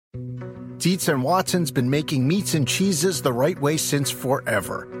Dietz and Watson's been making meats and cheeses the right way since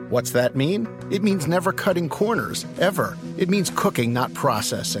forever. What's that mean? It means never cutting corners, ever. It means cooking, not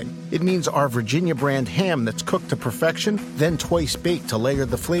processing. It means our Virginia brand ham that's cooked to perfection, then twice baked to layer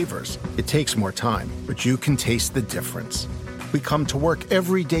the flavors. It takes more time, but you can taste the difference. We come to work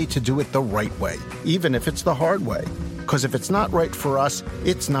every day to do it the right way, even if it's the hard way. Because if it's not right for us,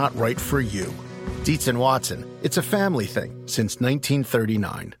 it's not right for you. Dietz and Watson, it's a family thing since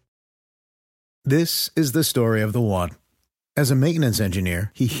 1939. This is the story of the one. As a maintenance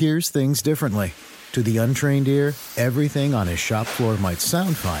engineer, he hears things differently. To the untrained ear, everything on his shop floor might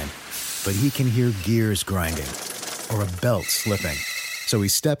sound fine, but he can hear gears grinding or a belt slipping. So he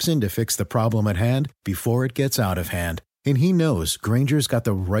steps in to fix the problem at hand before it gets out of hand. And he knows Grainger's got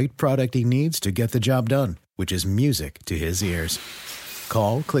the right product he needs to get the job done, which is music to his ears.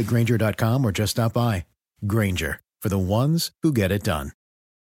 Call, click Grainger.com, or just stop by. Grainger, for the ones who get it done.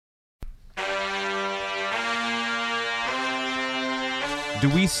 Do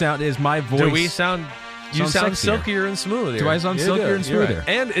we sound, is my voice... Do we sound... You sound sexier. silkier and smoother. Do I sound You silkier do. and You're smoother? right.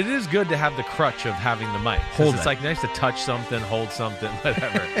 And it is good to have the crutch of having the mic. 'Cause Hold it's it. like nice to touch something, hold something,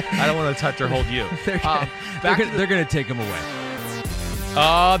 whatever. I don't want to touch or hold you. They're going to take him away.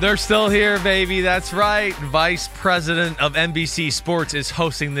 Oh, they're still here, baby. That's right. Vice President of NBC Sports is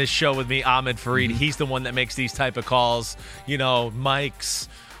hosting this show with me, Ahmed Fareed. Mm-hmm. He's the one that makes these type of calls. You know, mics,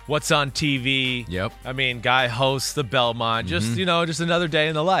 what's on TV. Yep. I mean, guy hosts the Belmont. Just, you know, just another day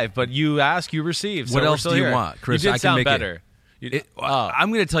in the life. But you ask, you receive. So What we're else still do you here. want, Chris? You did I can sound make better. I'm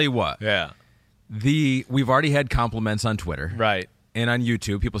going to tell you what. Yeah. We've already had compliments on Twitter. Right. And on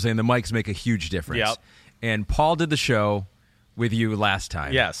YouTube, people saying the mics make a huge difference. Yep. And Paul did the show with you last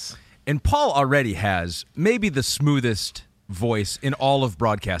time. Yes. And Paul already has maybe the smoothest voice in all of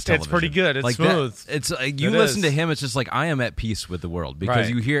broadcast television. It's pretty good. It's like smooth. It's you It listen is. to him, it's just like I am at peace with the world because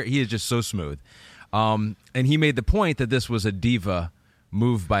Right. you hear he is just so smooth. And he made the point that this was a diva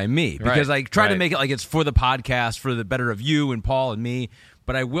move by me because Right. I try to Right. make it like it's for the podcast, for the better of you and Paul and me.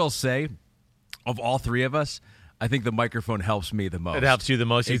 But I will say, of all three of us, I think the microphone helps me the most. It helps you the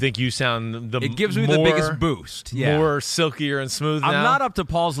most. You think you sound the It gives me the biggest boost. Yeah. More silkier and smooth now? I'm not up to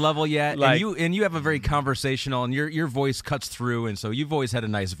Paul's level yet, Like- and you have a very conversational, and your voice cuts through, and so you've always had a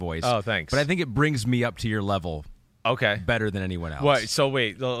nice voice. Oh, thanks. But I think it brings me up to your level Okay. better than anyone else. Wait, so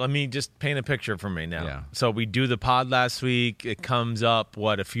wait, let me just paint a picture for me now. Yeah. So we do the pod last week. It comes up,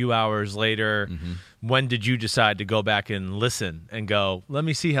 a few hours later. Mm-hmm. When did you decide to go back and listen and go, let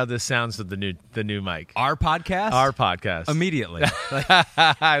me see how this sounds with the new mic? Our podcast? Our podcast. Immediately.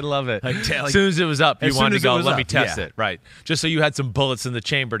 I love it. Like, as soon as it was up, you as soon wanted to as it go, was let me up, test yeah. it. Right. Just so you had some bullets in the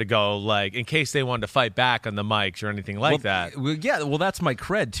chamber to go, like, in case they wanted to fight back on the mics or anything like that. Well, that's my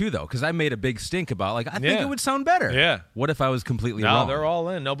cred, too, though, because I made a big stink about, I think Yeah. it would sound better. Yeah. What if I was completely No, wrong? they're all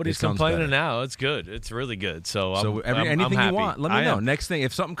in. Nobody's It sounds complaining better. now. It's good. It's really good. So anything I'm you happy. want, let me I know. am. Next thing,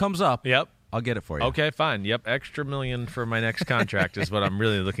 if something comes up, Yep. I'll get it for you. Okay, fine. Yep, extra $1 million for my next contract is what I'm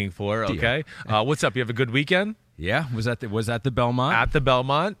really looking for. Deal. Okay, what's up? You have a good weekend Yeah, was that the Belmont? at the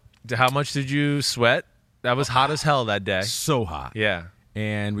Belmont? How much did you sweat? That was hot as hell that day. So hot. Yeah.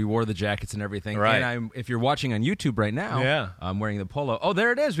 And we wore the jackets and everything. Right. And if you're watching on YouTube right now, Yeah. I'm wearing the polo. Oh,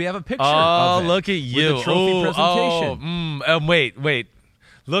 there it is. We have a picture. Oh, of it look at you! with the trophy Ooh, presentation. Wait.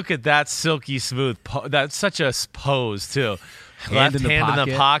 Look at that silky smooth. That's such a pose too. Hand Left in the hand in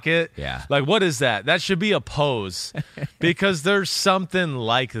the pocket. Yeah. Like, what is that? That should be a pose because there's something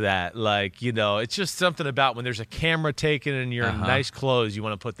like that. Like, it's just something about when there's a camera taken and you're in nice clothes, you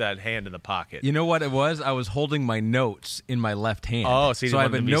want to put that hand in the pocket. You know what it was? I was holding my notes in my left hand. Oh, so you didn't I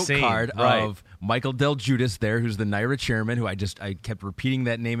have want a them to be note seen. card Right. of Michael Del Judas there, who's the NYRA chairman, who I kept repeating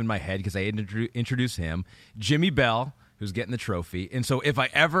that name in my head because I had introduced him. Jimmy Bell, who's getting the trophy. And so if I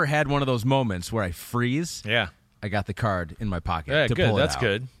ever had one of those moments where I freeze, Yeah. I got the card in my pocket Yeah, to good. pull it That's out.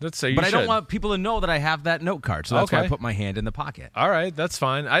 good. That's so you But I don't should. want people to know that I have that note card, so that's why I Okay. put my hand in the pocket. All right, that's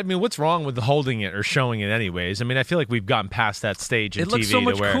fine. I mean, what's wrong with holding it or showing it anyways? I mean, I feel like we've gotten past that stage in It looks TV so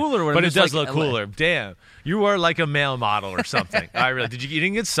much to where, cooler when but it it's does like- look cooler. Damn, you are like a male model or something. I really did. You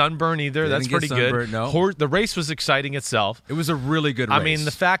didn't get sunburn either. That's Didn't get pretty good. sunburn, no. The race was exciting itself. It was a really good race. I mean, the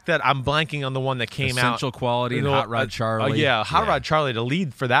fact that I'm blanking on the one that came out. Essential Quality and Hot Rod Charlie. Yeah, Hot Rod Charlie to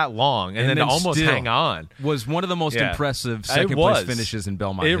lead for that long and then to almost still hang on. was one of the most Yeah. impressive It second was. place finishes in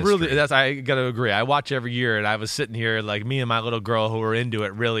Belmont It history. really. I got to agree. I watch every year, and I was sitting here like me and my little girl who were into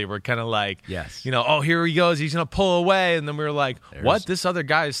it. Really, were kind of like, Yes. oh, here he goes. He's gonna pull away, and then we were like, what? This other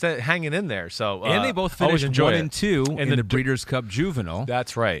guy is hanging in there. So And they both always finished enjoy 1 it. and 2 And in the Breeders' Cup Juvenile.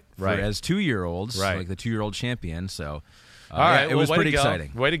 That's right. for- Right. as 2-year-olds, Right. like the 2-year-old champion. So All right, it was way pretty to go.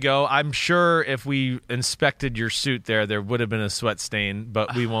 exciting. Way to go! I'm sure if we inspected your suit there would have been a sweat stain,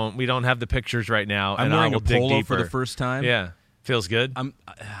 but we won't. We don't have the pictures right now. I'm and wearing I will a polo dig deeper. for the first time. Yeah, feels good. I'm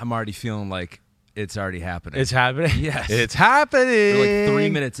already feeling like it's already happening. It's happening. Yes, it's happening. We're like 3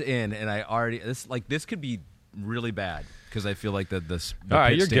 minutes in, and I already this could be really bad because I feel like the all right,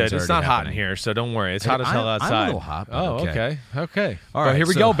 pit you're stain's good. It's already not hot in happening. here, so don't worry. It's hot as hell outside. I'm a little hot. But Oh, okay. All Well, right, here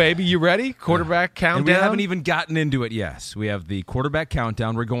we so- go, baby. You ready? Quarterback countdown. And we haven't even gotten into it. Yes, we have the quarterback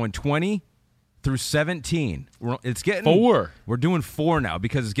countdown. We're going 20 through 17. It's getting 4. We're doing 4 now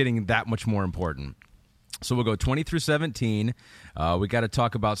because it's getting that much more important. So we'll go 20 through 17. We got to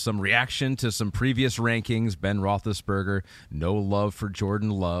talk about some reaction to some previous rankings. Ben Roethlisberger, no love for Jordan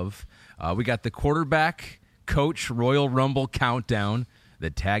Love. We got the quarterback coach Royal Rumble countdown, the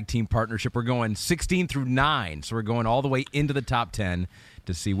tag team partnership. We're going 16 through 9. So we're going all the way into the top 10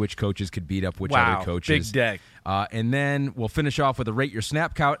 to see which coaches could beat up which other coaches. Big deck. And then we'll finish off with a rate your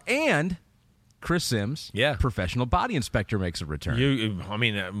snap count, and Chris Sims, professional body inspector, makes a return. I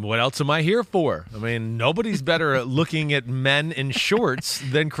mean, what else am I here for? I mean, nobody's better at looking at men in shorts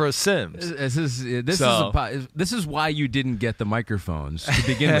than Chris Sims. This is why you didn't get the microphones to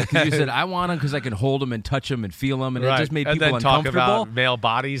begin with. Because you said, I want them because I can hold them and touch them and feel them, and it just made people and then uncomfortable. talk about male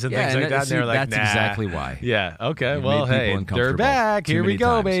bodies and things like that. And they're like, that's exactly why. Yeah, okay. It Well, made people hey, uncomfortable they're back. too Here we many go,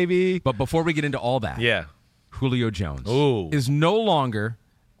 times. baby. But before we get into all that, Julio Jones is no longer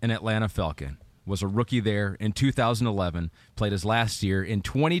an Atlanta Falcon. Was a rookie there in 2011, played his last year in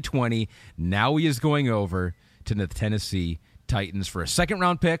 2020. Now he is going over to the Tennessee Titans for a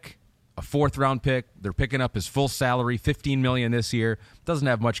second-round pick, a fourth-round pick. They're picking up his full salary, $15 million this year. Doesn't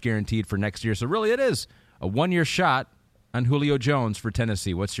have much guaranteed for next year. So really it is a one-year shot on Julio Jones for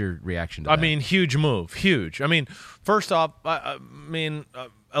Tennessee. What's your reaction to that? I mean, huge move. Huge. I mean, first off, Atlanta,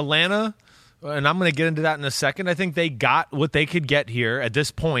 and I'm going to get into that in a second, I think they got what they could get here at this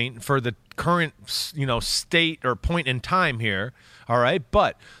point for the current, state or point in time here. All right,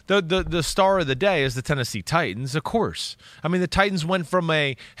 but the star of the day is the Tennessee Titans, of course. I mean, the Titans went from they're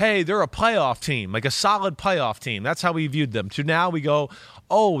a playoff team, like a solid playoff team. That's how we viewed them. To now we go,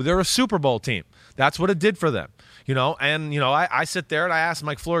 oh, they're a Super Bowl team. That's what it did for them. I sit there and I asked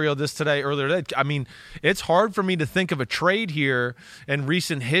Mike Florio this earlier today. I mean, it's hard for me to think of a trade here in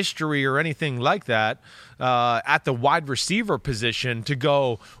recent history or anything like that at the wide receiver position to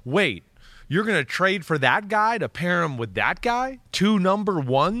go, wait, you're going to trade for that guy to pair him with that guy? 2 number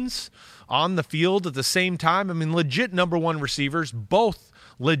ones on the field at the same time? I mean, legit number 1 receivers, both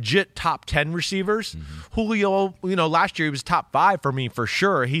legit top 10 receivers. Mm-hmm. Julio, last year he was top 5 for me for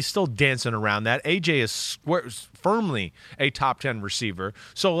sure. He's still dancing around that. AJ is firmly a top 10 receiver.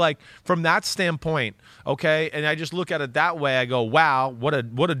 So from that standpoint, okay, and I just look at it that way, I go, wow, what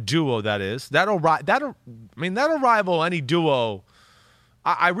a duo that is. That'll rival any duo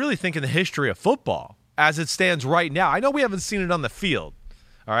I really think in the history of football as it stands right now. I know we haven't seen it on the field.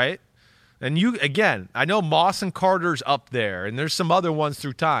 All right? And I know Moss and Carter's up there, and there's some other ones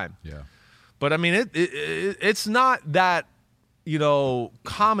through time. Yeah. But I mean, it's not that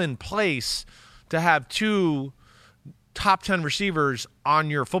commonplace to have 2 top 10 receivers on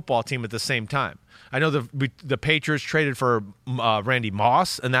your football team at the same time. I know the Patriots traded for Randy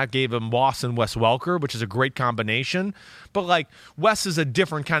Moss, and that gave him Moss and Wes Welker, which is a great combination. But Wes is a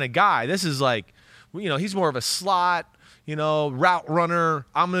different kind of guy. This is he's more of a slot. Route runner,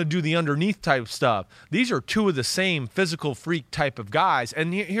 I'm going to do the underneath type stuff. These are 2 of the same physical freak type of guys.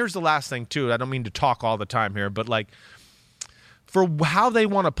 And here's the last thing, too. I don't mean to talk all the time here, but for how they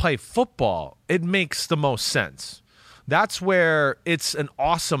want to play football, it makes the most sense. That's where it's an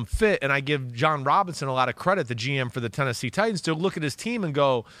awesome fit, and I give John Robinson a lot of credit, the GM for the Tennessee Titans, to look at his team and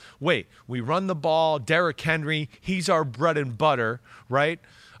go, wait, we run the ball, Derrick Henry, he's our bread and butter, right?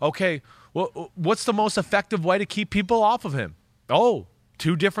 Okay, well, what's the most effective way to keep people off of him? Oh,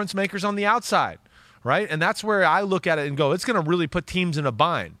 2 difference makers on the outside, right? And that's where I look at it and go, it's going to really put teams in a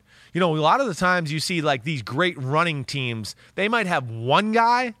bind. A lot of the times you see these great running teams, they might have 1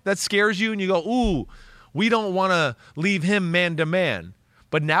 guy that scares you and you go, ooh, we don't want to leave him man-to-man.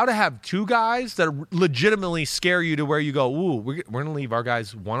 But now to have 2 guys that legitimately scare you to where you go, ooh, we're going to leave our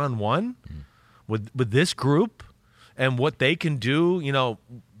guys one-on-one with this group and what they can do,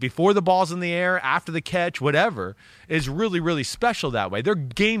 before the ball's in the air, after the catch, whatever. is really, really special that way. They're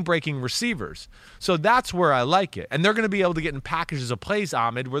game-breaking receivers. So that's where I like it. And they're going to be able to get in packages of plays,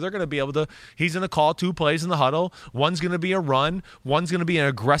 Ahmed, where they're going to be able to, he's going to call 2 plays in the huddle. One's going to be a run. One's going to be an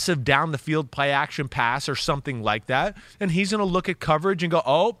aggressive down-the-field play-action pass or something like that. And he's going to look at coverage and go,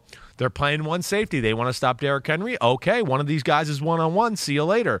 oh, they're playing one safety. They want to stop Derrick Henry. Okay, one of these guys is one-on-one. See you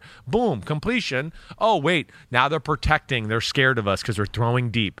later. Boom, completion. Oh, wait, now they're protecting. They're scared of us because they're throwing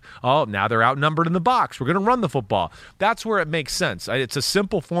deep. Oh, now they're outnumbered in the box. We're going to run the football. That's where it makes sense. It's a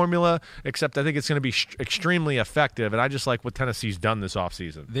simple formula, except I think it's going to be extremely effective, and I just like what Tennessee's done this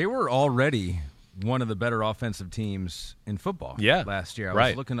offseason. They were already one of the better offensive teams in football last year.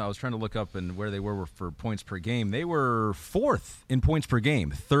 I was trying to look up and where they were for points per game. They were 4th in points per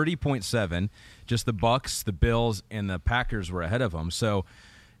game, 30.7. Just the Bucs, the Bills, and the Packers were ahead of them. So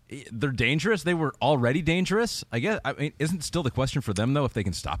they're dangerous. They were already dangerous. I guess. I mean, isn't still the question for them though if they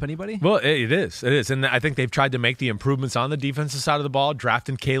can stop anybody? Well, it is. It is, and I think they've tried to make the improvements on the defensive side of the ball.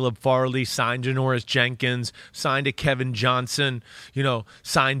 Drafting Caleb Farley, signed Janoris Jenkins, signed a Kevin Johnson.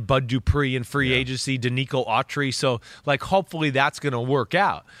 Signed Bud Dupree in free agency, Danico Autry. So, hopefully that's going to work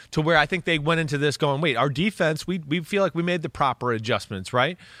out to where I think they went into this going, wait, our defense, we feel like we made the proper adjustments,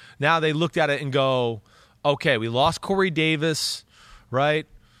 right? Now they looked at it and go, okay, we lost Corey Davis, right?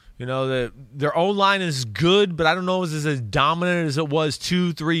 Their O-line is good, but I don't know if it's as dominant as it was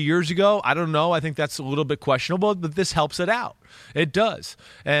 2-3 years ago. I don't know. I think that's a little bit questionable, but this helps it out. It does.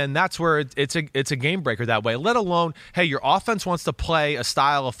 And that's where it's a game breaker that way, let alone, hey, your offense wants to play a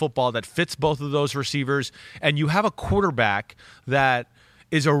style of football that fits both of those receivers, and you have a quarterback that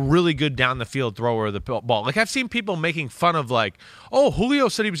is a really good down-the-field thrower of the ball. I've seen people making fun of, Julio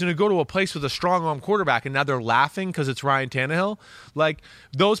said he was going to go to a place with a strong-arm quarterback, and now they're laughing because it's Ryan Tannehill.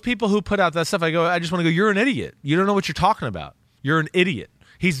 Those people who put out that stuff, I just want to go, you're an idiot. You don't know what you're talking about. You're an idiot.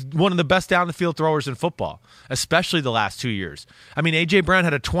 He's one of the best down-the-field throwers in football, especially the last 2 years. I mean, A.J. Brown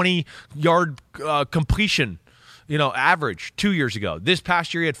had a 20-yard completion, average 2 years ago. This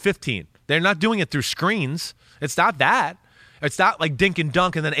past year, he had 15. They're not doing it through screens. It's not that. It's not like dink and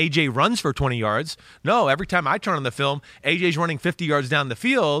dunk and then A.J. runs for 20 yards. No, every time I turn on the film, A.J.'s running 50 yards down the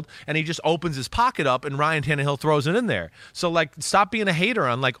field, and he just opens his pocket up, and Ryan Tannehill throws it in there. So, stop being a hater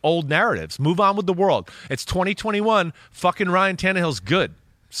on, old narratives. Move on with the world. It's 2021. Fucking Ryan Tannehill's good.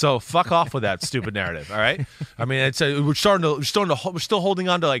 So fuck off with that stupid narrative, all right? I mean, we're still holding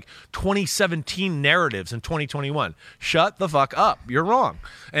on to 2017 narratives in 2021. Shut the fuck up. You're wrong.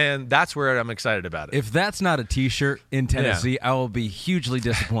 And that's where I'm excited about it. If that's not a T-shirt in Tennessee, I will be hugely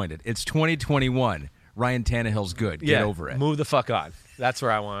disappointed. It's 2021. Ryan Tannehill's good. Get over it. Move the fuck on. That's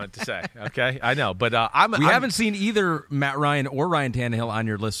where I wanted to say. Okay, I know, but we haven't seen either Matt Ryan or Ryan Tannehill on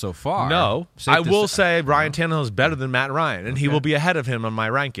your list so far. No, I will say Ryan Tannehill is better than Matt Ryan, and he will be ahead of him on my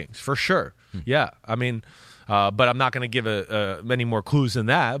rankings for sure. Yeah, I mean, but I'm not going to give many more clues than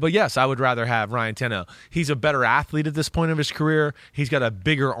that. But yes, I would rather have Ryan Tannehill. He's a better athlete at this point of his career. He's got a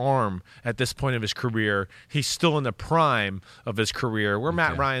bigger arm at this point of his career. He's still in the prime of his career, where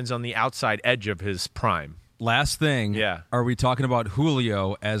Matt Ryan's on the outside edge of his prime. Last thing, are we talking about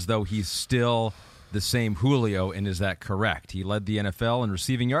Julio as though he's still the same Julio, and is that correct? He led the NFL in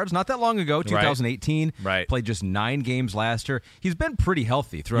receiving yards not that long ago, 2018. Right. Played just 9 games last year. He's been pretty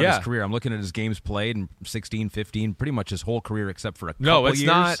healthy throughout his career. I'm looking at his games played in 16, 15, pretty much his whole career except for a couple years. No, it's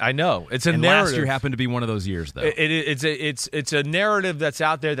not. I know. It's a narrative. Last year happened to be one of those years, though. It's a narrative that's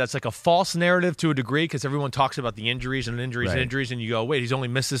out there that's like a false narrative to a degree, because everyone talks about the injuries, and you go, wait, he's only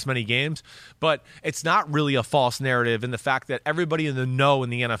missed this many games. But it's not really a false narrative in the fact that everybody in the know in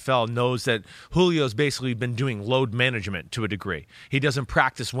the NFL knows that Julio's basically been doing load management to a degree. He doesn't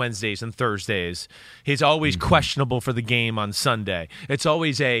practice Wednesdays and Thursdays. He's always questionable for the game on Sunday. It's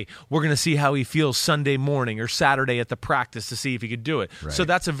always we're going to see how he feels Sunday morning or Saturday at the practice to see if he could do it. Right. So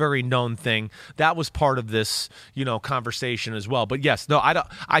that's a very known thing. That was part of this, conversation as well. But yes, no,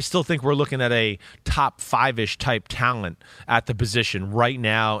 I still think we're looking at a top 5-ish type talent at the position right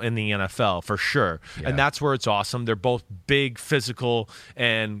now in the NFL for sure. Yeah. And that's where it's awesome. They're both big, physical,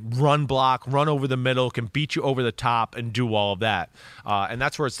 and run block, run over the middle, can beat you over the top and do all of that. And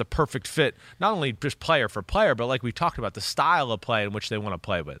that's where it's the perfect fit, not only just player for player, but like we talked about, the style of play in which they want to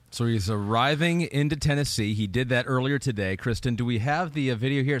play with. So he's arriving into Tennessee. He did that earlier today. Kristen, do we have the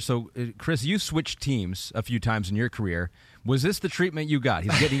video here? So, Chris, you switched teams a few times in your career. Was this the treatment you got?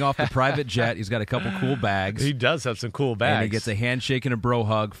 He's getting off the private jet. He's got a couple cool bags. He does have some cool bags. And he gets a handshake and a bro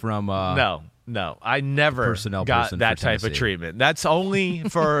hug from... No. No, I never personnel got person that for type of Tennessee. treatment. That's only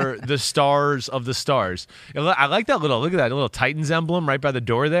for the stars of the stars. I like that look at that little Titans emblem right by the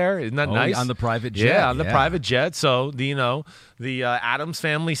door there. Isn't that nice? On the private jet. Yeah, on the private jet. So, the Adams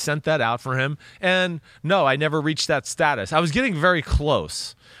family sent that out for him. And no, I never reached that status. I was getting very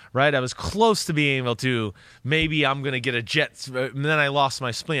close. Right, I was close to being able to. Maybe I'm going to get a jet, and then I lost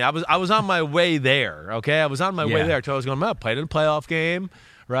my spleen. I was on my way there. Okay, I was on my way there. So I was going, played in a playoff game.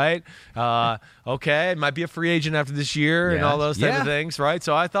 Right, okay, might be a free agent after this year and all those type of things. Right,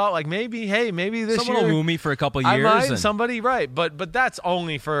 so I thought like maybe this someone year will woo me for a couple I years. might, somebody right, but that's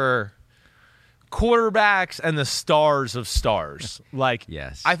only for quarterbacks and the stars of stars. Like,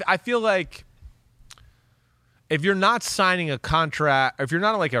 yes, I feel like. If you're not signing a contract, if you're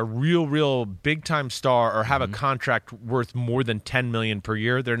not like a real big time star or have a contract worth more than $10 million per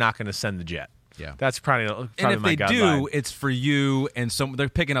year, they're not going to send the jet. Yeah, that's probably and if my they guideline. do, it's for you and they're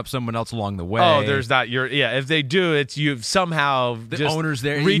picking up someone else along the way. Oh, there's not if they do, it's you've somehow the owner's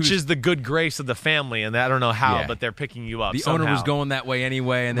there reaches the good grace of the family, and I don't know how, but they're picking you up. The somehow. owner was going that way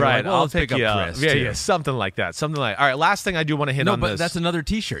anyway, and they're right. like, well, I'll let's pick up Chris. Yeah, something like that. Something like. All right, last thing I do want to hit on but this. that's another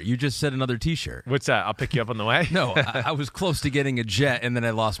T-shirt. You just said another T-shirt. What's that? I'll pick you up on the way. No, I was close to getting a jet, and then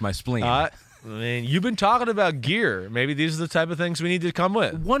I lost my spleen. I mean, you've been talking about gear. Maybe these are the type of things we need to come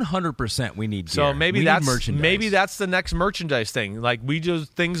with. 100% we need gear. So maybe we that's need merchandise. Maybe that's the next merchandise thing. Like we do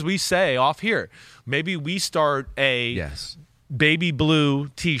things we say off here. Maybe we start a baby blue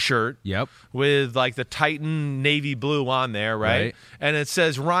T-shirt. Yep. With like the Titan navy blue on there, right? And it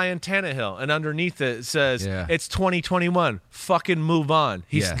says Ryan Tannehill, and underneath it says it's 2021. Fucking move on.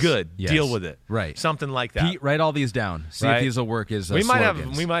 He's good. Yes. Deal with it. Right. Something like that. Pete, write all these down. See if these will work as we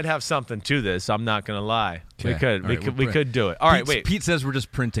slogans. might have something to this. I'm not going to lie. Okay. We could do it. All right, wait. Pete says we're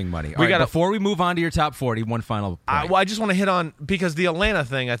just printing money. All right, before we move on to your top 40, one final point. I just want to hit on because the Atlanta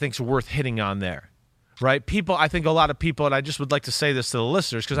thing I think is worth hitting on there. Right? I think a lot of people, and I just would like to say this to the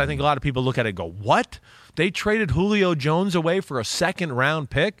listeners because I think a lot of people look at it and go, what? They traded Julio Jones away for a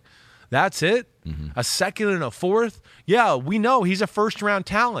second-round pick? That's it? Mm-hmm. A second and a fourth? Yeah, we know he's a first-round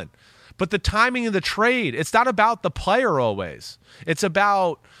talent. But the timing of the trade, it's not about the player always. It's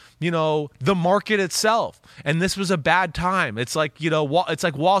about, the market itself. And this was a bad time. It's like, it's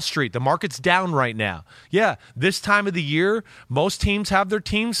like Wall Street. The market's down right now. Yeah, this time of the year, most teams have their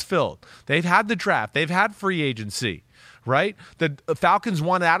teams filled. They've had the draft. They've had free agency, right? The Falcons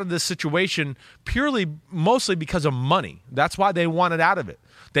wanted out of this situation mostly because of money. That's why they wanted out of it.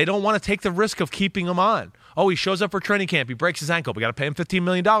 They don't want to take the risk of keeping him on. Oh, he shows up for training camp. He breaks his ankle. We got to pay him $15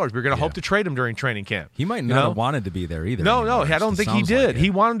 million. We're going to hope to trade him during training camp. He might not have wanted to be there either. No, I don't think he did. Like he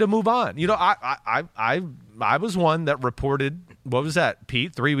wanted to move on. I was one that reported, what was that,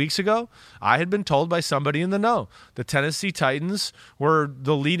 Pete, 3 weeks ago? I had been told by somebody in the know the Tennessee Titans were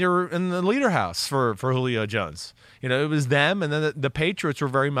the leader in the leader house for Julio Jones. It was them, and then the Patriots were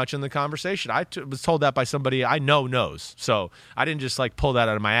very much in the conversation. I was told that by somebody I knows, so I didn't just pull that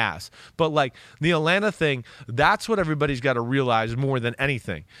out of my ass. But the Atlanta thing, that's what everybody's got to realize more than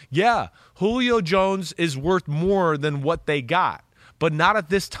anything. Yeah, Julio Jones is worth more than what they got, but not at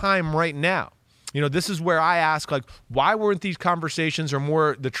this time right now. This is where I ask, why weren't these conversations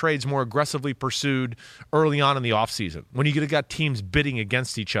or the trades more aggressively pursued early on in the offseason when you could have got teams bidding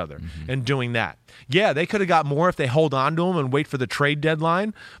against each other and doing that? Yeah, they could have got more if they hold on to him and wait for the trade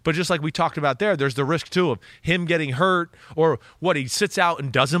deadline. But just like we talked about there's the risk, too, of him getting hurt or he sits out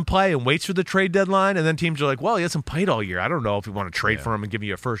and doesn't play and waits for the trade deadline. And then teams are like, well, he hasn't played all year. I don't know if we want to trade for him and give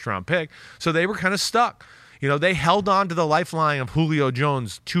you a first-round pick. So they were kind of stuck. They held on to the lifeline of Julio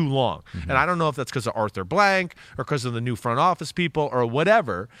Jones too long. And I don't know if that's because of Arthur Blank or because of the new front office people or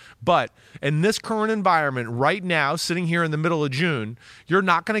whatever. But in this current environment right now, sitting here in the middle of June, you're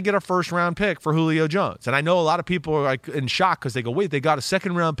not going to get a first-round pick for Julio Jones. And I know a lot of people are in shock because they go, wait, they got a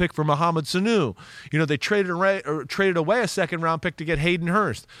second-round pick for Mohamed Sanu. They traded away a second-round pick to get Hayden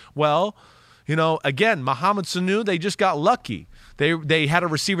Hurst. Well, again, Mohamed Sanu, they just got lucky. They had a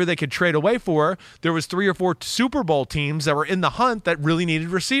receiver they could trade away for. There was 3 or 4 Super Bowl teams that were in the hunt that really needed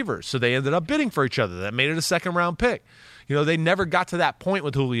receivers. So they ended up bidding for each other. That made it a second-round pick. They never got to that point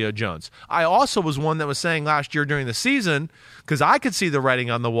with Julio Jones. I also was one that was saying last year during the season, because I could see the writing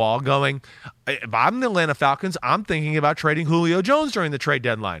on the wall going, if I'm the Atlanta Falcons, I'm thinking about trading Julio Jones during the trade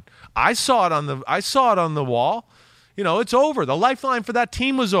deadline. I saw it on the wall. It's over. The lifeline for that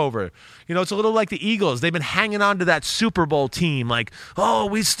team was over. It's a little like the Eagles. They've been hanging on to that Super Bowl team.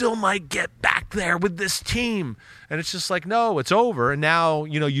 We still might get back there with this team. And it's just no, it's over. And now,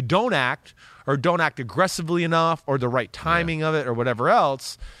 you don't act aggressively enough or the right timing of it or whatever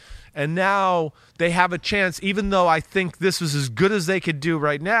else. And now they have a chance, even though I think this was as good as they could do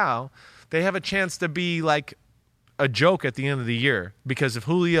right now, they have a chance to be like a joke at the end of the year, because if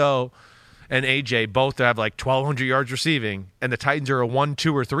Julio and AJ both have like 1,200 yards receiving and the Titans are a 1,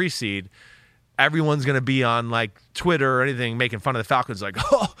 2, or 3 seed, everyone's going to be on like Twitter or anything making fun of the Falcons like,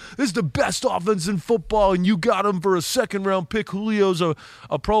 oh, this is the best offense in football and you got him for a second-round pick. Julio's a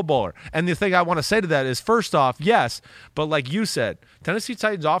Pro Bowler. And the thing I want to say to that is, first off, yes, but like you said, Tennessee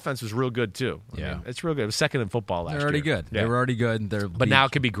Titans offense was real good too. I mean, it's real good. It was second in football last year. They're already good. Yeah. They were already good. But now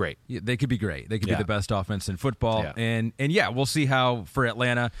it could be great. They could be great. They could be Yeah. the best offense in football. Yeah. And yeah, we'll see how for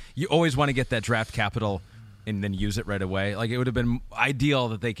Atlanta. You always want to get that draft capital and then use it right away. Like, it would have been ideal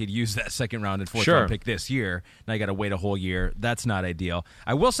that they could use that second round and fourth round pick this year. Now you got to wait a whole year. That's not ideal.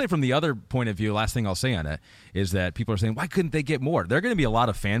 I will say, from the other point of view, last thing I'll say on it is that people are saying, why couldn't they get more? There are going to be a lot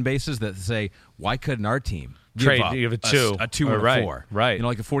of fan bases that say, why couldn't our team give a 2 a 2 and a 4? Right. You know,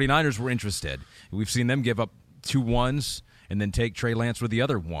 like the 49ers were interested. We've seen them give up 2 1s and then take Trey Lance with the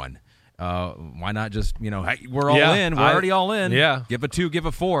other 1. Why not just, hey, we're all in. We're already all in. Yeah. Give a 2, give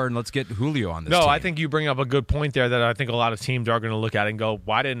a 4, and let's get Julio on this team. No, I think you bring up a good point there that I think a lot of teams are going to look at and go,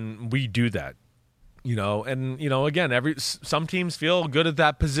 why didn't we do that? Again, some teams feel good at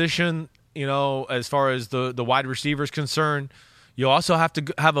that position, as far as the wide receiver is concerned. You also have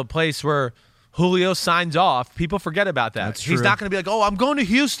to have a place where Julio signs off. People forget about that. That's true. He's not going to be like, oh, I'm going to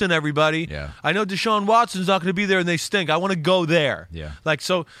Houston, everybody. Yeah. I know Deshaun Watson's not going to be there and they stink. I want to go there. Yeah.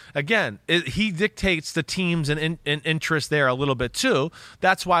 So, again, he dictates the teams and interest there a little bit too.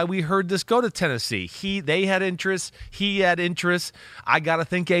 That's why we heard this go to Tennessee. They had interest. He had interest. I got to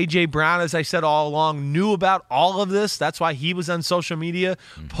think A.J. Brown, as I said all along, knew about all of this. That's why he was on social media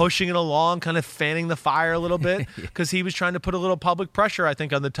pushing it along, kind of fanning the fire a little bit, because he was trying to put a little public pressure, I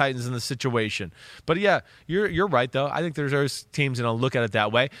think, on the Titans in the situation. But yeah, you're right though. I think there's teams going to look at it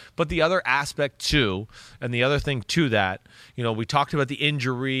that way. But the other aspect too, and the other thing to that, we talked about the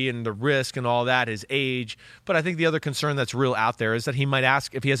injury and the risk and all that, his age. But I think the other concern that's real out there is that he might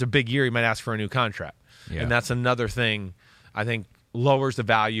ask, if he has a big year, he might ask for a new contract. Yeah. And that's another thing I think lowers the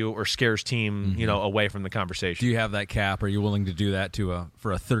value or scares team, away from the conversation. Do you have that cap? Are you willing to do that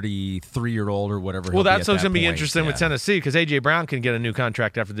for a 33-year-old or whatever? Well, that's what's going to be interesting with Tennessee, because A.J. Brown can get a new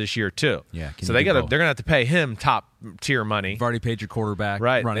contract after this year too. Yeah. So they're going to have to pay him top tier money. You've already paid your quarterback.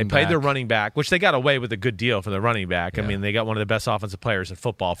 Right. They paid their back. running back, which they got away with a good deal for the running back. Yeah. I mean, they got one of the best offensive players in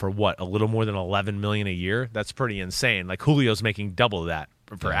football for a little more than $11 million a year. That's pretty insane. Like, Julio's making double that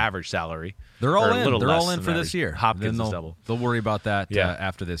for average salary. They're all Or a in. little They're less all in than for average. this year. Hopkins Then is double. They'll worry about that Yeah.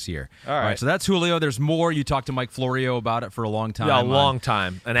 after this year. All right. So that's Julio. There's more. You talked to Mike Florio about it for a long time. Yeah, a long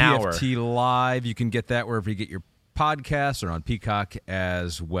time. An hour. PFT Live. You can get that wherever you get your podcasts, or on Peacock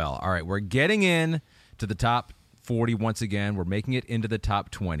as well. All right, we're getting in to the top 40 once again. We're making it into the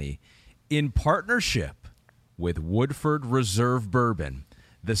top 20 in partnership with Woodford Reserve Bourbon,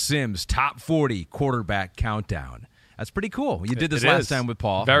 the Sims Top 40 Quarterback Countdown. That's pretty cool. You did this last time with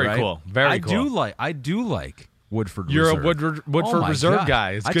Paul. Very right? cool. Very cool. I do like Woodford You're Reserve. a Woodford my Reserve God.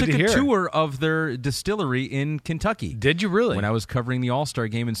 guy. It's I good to hear. took a tour of their distillery in Kentucky. Did you really? When I was covering the All-Star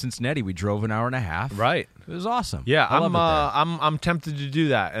game in Cincinnati, we drove an hour and a half. Right. It was awesome. Yeah, I love it there. I'm tempted to do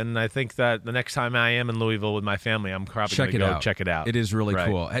that, and I think that the next time I am in Louisville with my family, I'm probably going to go check it out. It is really Right.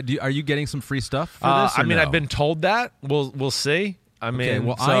 cool. Are you getting some free stuff for this? I mean, no? I've been told that. We'll see. I mean, Okay,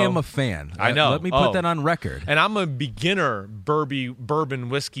 well, so- I am a fan. I know. Let me put that on record. And I'm a beginner bourbon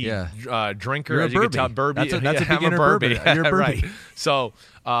whiskey drinker. You're a as you can tell, Burby. Burby. That's a I'm beginner Burby. bourbon. You're a Burby. Right. So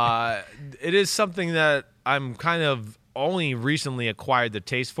it is something that I'm kind of only recently acquired the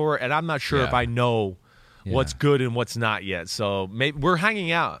taste for, and I'm not sure Yeah. if I know what's Yeah. good and what's not yet. So we're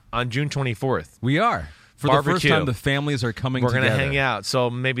hanging out on June 24th. We are. For the first Barbecue. time, the families are coming We're together. going to hang out.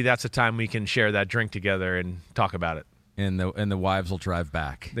 So maybe that's a time we can share that drink together and talk about it. And the wives will drive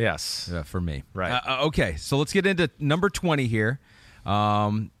back. Yes. For me. Right. Okay, so let's get into number 20 here.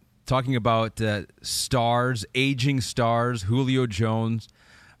 Talking about stars, aging stars, Julio Jones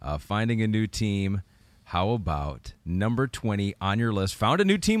finding a new team. How about number 20 on your list? Found a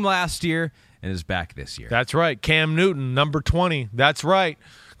new team last year and is back this year. That's right. Cam Newton, number 20. That's right.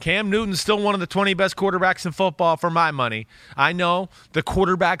 Cam Newton's still one of the 20 best quarterbacks in football for my money. I know the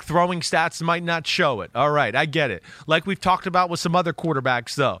quarterback throwing stats might not show it. All right, I get it. Like we've talked about with some other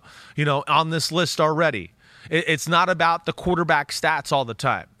quarterbacks, though, on this list already. It's not about the quarterback stats all the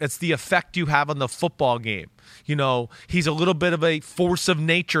time. It's the effect you have on the football game. He's a little bit of a force of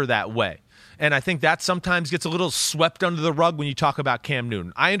nature that way. And I think that sometimes gets a little swept under the rug when you talk about Cam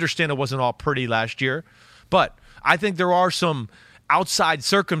Newton. I understand it wasn't all pretty last year, but I think there are some outside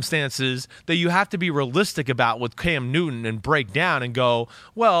circumstances that you have to be realistic about with Cam Newton and break down and go,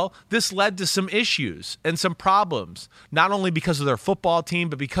 well, this led to some issues and some problems, not only because of their football team,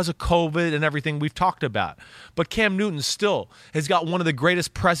 but because of COVID and everything we've talked about. But Cam Newton still has got one of the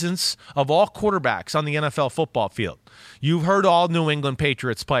greatest presence of all quarterbacks on the NFL football field. You've heard all New England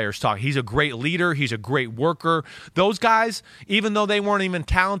Patriots players talk. He's a great leader. He's a great worker. Those guys, even though they weren't even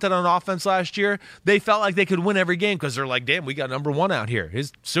talented on offense last year, they felt like they could win every game because they're like, damn, we got number one out here.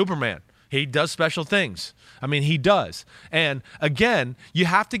 He's Superman. He does special things. I mean, he does. And again, you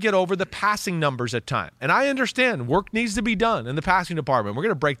have to get over the passing numbers at times. And I understand work needs to be done in the passing department. We're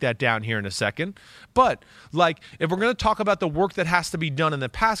going to break that down here in a second. But like, if we're going to talk about the work that has to be done in the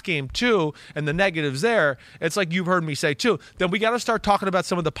pass game too, and the negatives there, it's like you've heard me say too, then we got to start talking about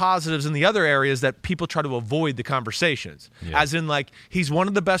some of the positives in the other areas that people try to avoid the conversations. Yeah. As in, like, he's one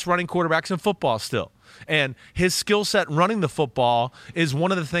of the best running quarterbacks in football still. And his skill set running the football is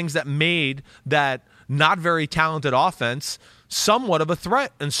one of the things that made that not very talented offense somewhat of a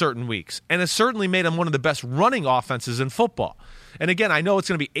threat in certain weeks. And it certainly made him one of the best running offenses in football. And again, I know it's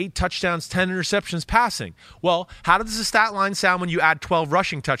going to be 8 touchdowns, 10 interceptions passing. Well, how does the stat line sound when you add 12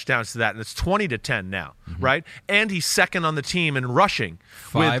 rushing touchdowns to that? And it's 20-10 now, right? And he's second on the team in rushing.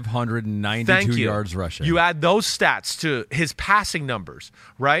 592 yards rushing. You add those stats to his passing numbers,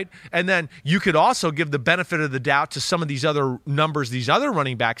 right? And then you could also give the benefit of the doubt to some of these other numbers these other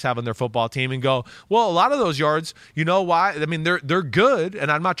running backs have on their football team and go, well, a lot of those yards, you know why? I mean, they're good, and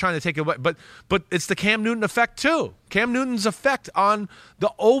I'm not trying to take it away, but it's the Cam Newton effect too. Cam Newton's effect on the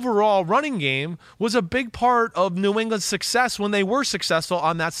overall running game was a big part of New England's success when they were successful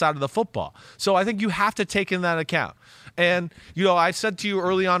on that side of the football. So I think you have to take in that account. And, you know, I said to you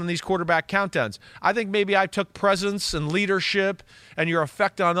early on in these quarterback countdowns, I think maybe I took presence and leadership and your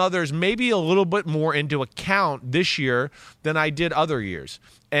effect on others maybe a little bit more into account this year than I did other years.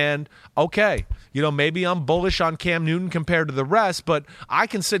 And, okay, you know, maybe I'm bullish on Cam Newton compared to the rest, but I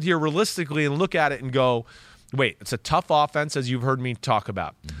can sit here realistically and look at it and go, wait, it's a tough offense, as you've heard me talk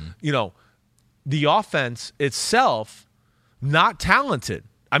about. You know, the offense itself, not talented.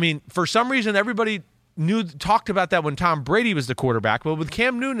 I mean, for some reason, everybody talked about that when Tom Brady was the quarterback, but with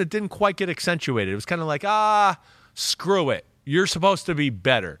Cam Newton, it didn't quite get accentuated. It was kind of like, screw it. You're supposed to be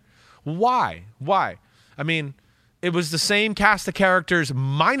better. Why? I mean, it was the same cast of characters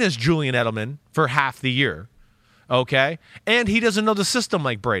minus Julian Edelman for half the year, okay? And he doesn't know the system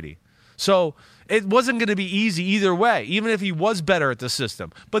like Brady. So it wasn't going to be easy either way, even if he was better at the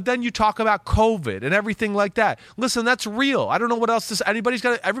system. But then you talk about COVID and everything like that. Listen, that's real. I don't know what else to say. Everybody's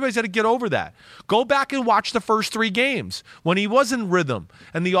got to get over that. Go back and watch the first 3 games when he was in rhythm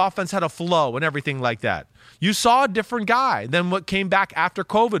and the offense had a flow and everything like that. You saw a different guy than what came back after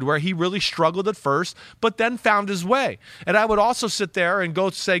COVID, where he really struggled at first, but then found his way. And I would also sit there and go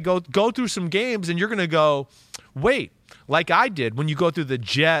through some games, and you're going to go, wait, like I did when you go through the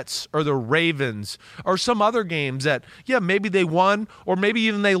Jets or the Ravens or some other games that, yeah, maybe they won or maybe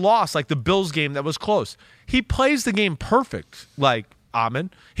even they lost, like the Bills game that was close. He plays the game perfect, like Amon.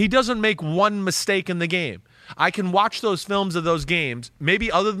 He doesn't make one mistake in the game. I can watch those films of those games,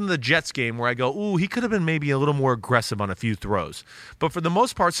 maybe other than the Jets game where I go, ooh, he could have been maybe a little more aggressive on a few throws. But for the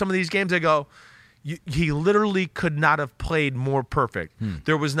most part, some of these games I go, he literally could not have played more perfect.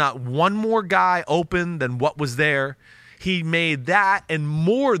 There was not one more guy open than what was there. He made that and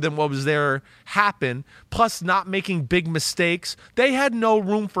more than what was there happen, plus not making big mistakes. They had no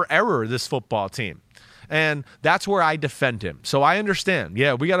room for error, this football team. And that's where I defend him. So I understand.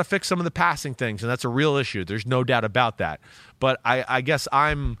 Yeah, we got to fix some of the passing things, and that's a real issue. There's no doubt about that. But I guess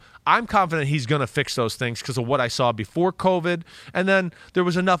I'm confident he's going to fix those things because of what I saw before COVID. And then there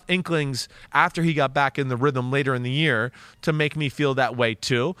was enough inklings after he got back in the rhythm later in the year to make me feel that way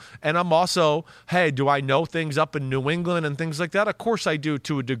too. And I'm also, hey, do I know things up in New England and things like that? Of course I do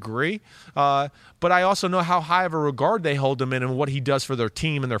to a degree. But I also know how high of a regard they hold him in and what he does for their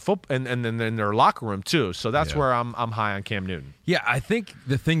team and their and their locker room too. So that's where I'm high on Cam Newton. Yeah, I think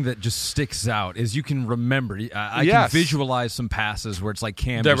the thing that just sticks out is you can remember. I can visualize some passes where it's like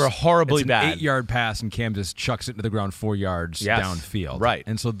Cam. They were horribly bad. 8-yard pass and Cam just chucks it to the ground 4 yards downfield. Right.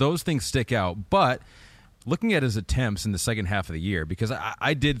 And so those things stick out. But looking at his attempts in the second half of the year, because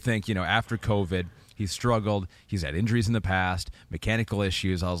I did think, after COVID, he struggled. He's had injuries in the past, mechanical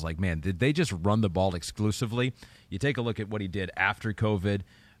issues. I was like, man, did they just run the ball exclusively? You take a look at what he did after COVID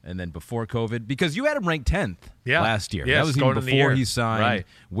and then before COVID, because you had him ranked 10th last year. Yes, that was even before he signed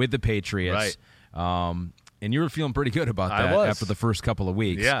with the Patriots. Right. And you were feeling pretty good about that after the first couple of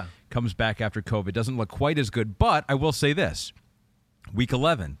weeks. Yeah. Comes back after COVID. Doesn't look quite as good, but I will say this. Week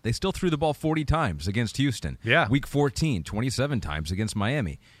 11, they still threw the ball 40 times against Houston. Yeah. Week 14, 27 times against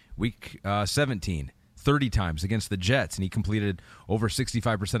Miami. Week 17, 30 times against the Jets, and he completed over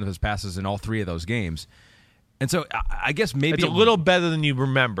 65% of his passes in all three of those games. And so I guess maybe it's a little better than you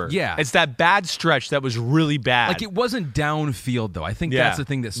remember. Yeah. It's that bad stretch that was really bad. Like, it wasn't downfield, though. I think that's the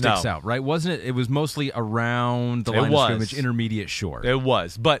thing that sticks out, right? Wasn't it? It was mostly around the line of scrimmage, intermediate short. It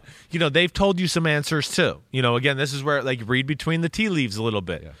was. But, they've told you some answers, too. Again, this is where, read between the tea leaves a little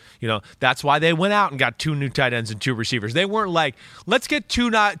bit. Yeah. That's why they went out and got 2 new tight ends and 2 receivers. They weren't like, let's get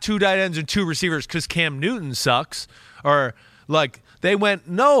two tight ends and 2 receivers because Cam Newton sucks. Or, they went,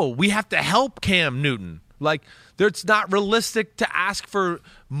 no, we have to help Cam Newton. It's not realistic to ask for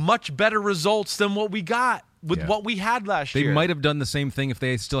much better results than what we got with what we had last year. They might have done the same thing if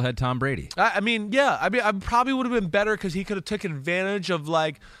they still had Tom Brady. I probably would have been better because he could have taken advantage of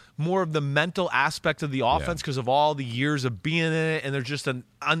more of the mental aspect of the offense because of all the years of being in it, and there's just an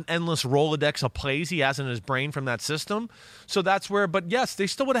endless Rolodex of plays he has in his brain from that system. So that's where, but yes, they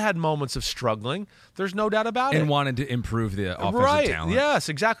still would have had moments of struggling. There's no doubt about it. And wanted to improve the offensive talent. Yes,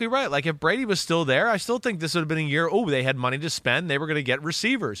 exactly right. If Brady was still there, I still think this would have been a year, they had money to spend. They were going to get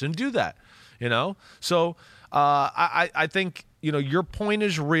receivers and do that, So I think, your point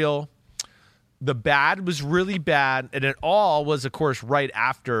is real. The bad was really bad, and it all was, of course, right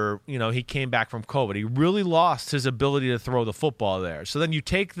after, he came back from COVID. He really lost his ability to throw the football there. So then you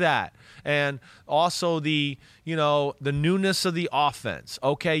take that, and also the newness of the offense.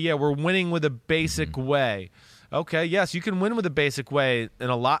 Okay, yeah, we're winning with a basic way. Okay, yes, you can win with a basic way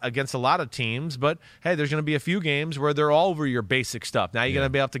against a lot of teams, but hey, there's going to be a few games where they're all over your basic stuff. Now you're going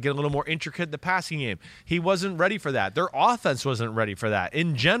to be able to get a little more intricate in the passing game. He wasn't ready for that. Their offense wasn't ready for that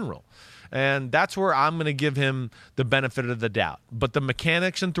in general. And that's where I'm going to give him the benefit of the doubt. But the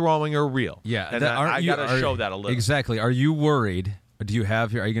mechanics and throwing are real. Yeah, and I got to show that a little. Exactly. Are you worried? Do you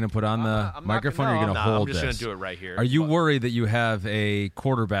have here? Are you going to put on the microphone, or are you going to hold this? I'm just going to do it right here. Are you worried that you have a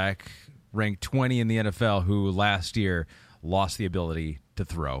quarterback ranked 20 in the NFL who last year lost the ability to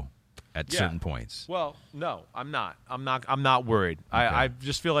throw at certain points? Well, no, I'm not. I'm not worried. Okay. I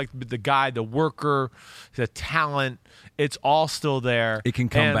just feel like the guy, the worker, the talent, it's all still there. It can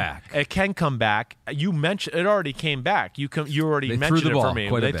come back. It can come back. You mentioned it already came back. You already mentioned it for me.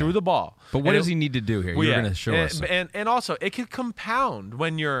 They threw the ball. But what does he need to do here? You're going to show us. And also, it can compound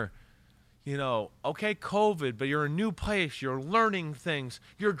when you're, COVID, but you're in a new place. You're learning things.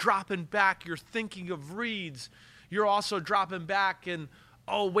 You're dropping back. You're thinking of reads. You're also dropping back and,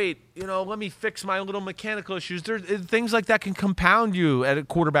 let me fix my little mechanical issues. Things like that can compound you at a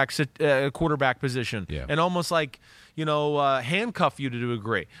quarterback position, and almost handcuff you to a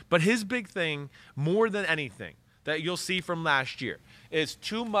degree. But his big thing, more than anything, that you'll see from last year is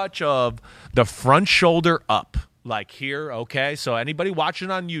too much of the front shoulder up. Like here, okay? So anybody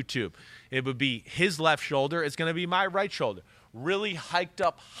watching on YouTube, it would be his left shoulder. It's going to be my right shoulder. Really hiked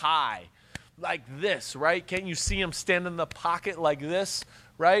up high. Like this, right? Can't you see him stand in the pocket like this,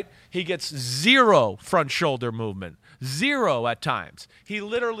 right? He gets 0 front shoulder movement. 0 at times. He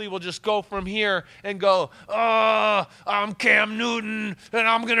literally will just go from here and go, I'm Cam Newton, and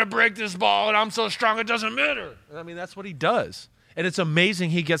I'm going to break this ball, and I'm so strong it doesn't matter. That's what he does. And it's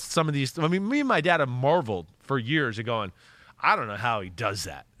amazing he gets some of these. Me and my dad have marveled for years and going, I don't know how he does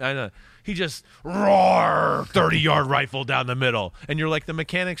that. I know. He just 30-yard rifle down the middle. And you're like, the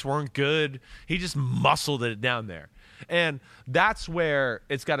mechanics weren't good. He just muscled it down there. And that's where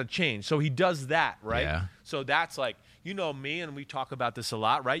it's got to change. So he does that, right? Yeah. So that's me, and we talk about this a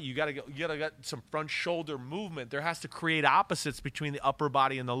lot, right? You got to get some front shoulder movement. There has to create opposites between the upper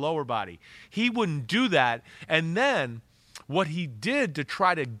body and the lower body. He wouldn't do that. And then what he did to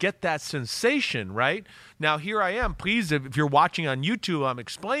try to get that sensation, right? Now, here I am. Please, if you're watching on YouTube, I'm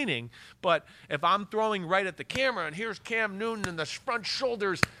explaining. But if I'm throwing right at the camera, and here's Cam Newton, and the front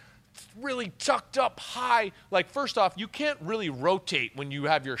shoulders really tucked up high. First off, you can't really rotate when you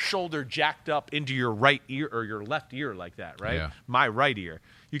have your shoulder jacked up into your right ear or your left ear like that, right? Yeah. My right ear.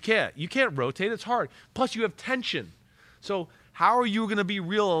 You can't rotate. It's hard. Plus, you have tension. So how are you going to be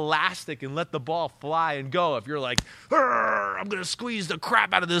real elastic and let the ball fly and go if you're like, I'm going to squeeze the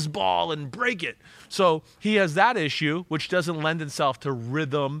crap out of this ball and break it? So he has that issue, which doesn't lend itself to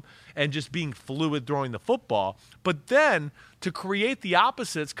rhythm and just being fluid throwing the football. But then to create the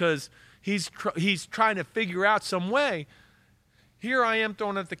opposites, because he's trying to figure out some way, here I am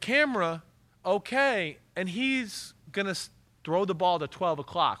throwing at the camera, okay, and he's going to throw the ball to 12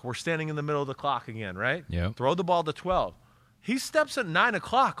 o'clock. We're standing in the middle of the clock again, right? Yeah. Throw the ball to 12. He steps at 9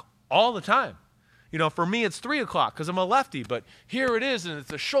 o'clock all the time. For me, it's 3 o'clock because I'm a lefty, but here it is, and it's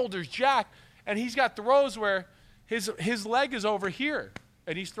the shoulders jacked, and he's got throws where his leg is over here,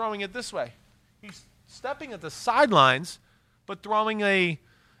 and he's throwing it this way. He's stepping at the sidelines, but throwing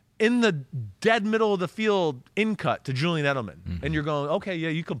in the dead middle of the field in cut to Julian Edelman. Mm-hmm. And you're going, okay, yeah,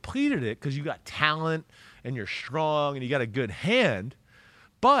 you completed it because you got talent and you're strong and you got a good hand.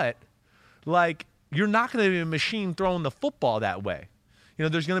 But, like, you're not going to be a machine throwing the football that way. You know,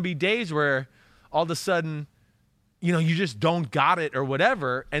 there's going to be days where all of a sudden, you know, you just don't got it or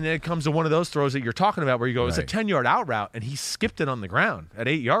whatever, and then it comes to one of those throws that you're talking about where you go, it's a 10-yard out route, and he skipped it on the ground at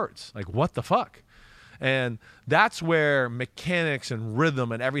 8 yards. Like, what the fuck? And that's where mechanics and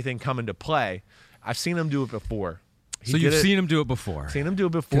rhythm and everything come into play. I've seen him do it before. So you've seen him do it before. Seen him do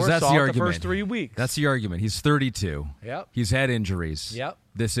it before. That's saw the it argument. the first 3 weeks. That's the argument. He's 32. Yep. He's had injuries. Yep.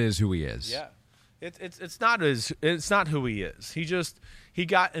 This is who he is. Yeah. It's not who he is. He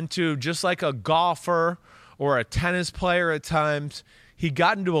got into, just like a golfer or a tennis player at times, he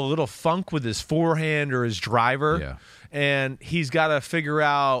got into a little funk with his forehand or his driver. Yeah. And he's got to figure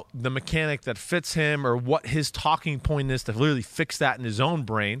out the mechanic that fits him or what his talking point is to really fix that in his own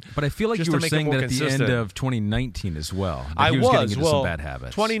brain. But I feel like you were saying that at the end of 2019 as well. He was getting into some bad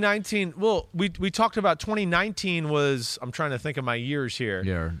habits. 2019, we talked about 2019 was, I'm trying to think of my years here.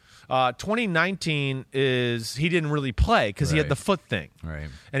 Yeah. 2019 is he didn't really play because he had the foot thing. Right.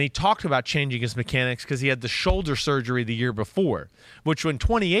 And he talked about changing his mechanics because he had the shoulder surgery the year before, which in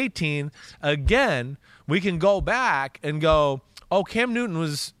 2018, again, we can go back and go, oh, Cam Newton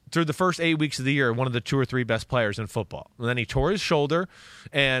was, through the first 8 weeks of the year, one of the 2 or 3 best players in football. And then he tore his shoulder,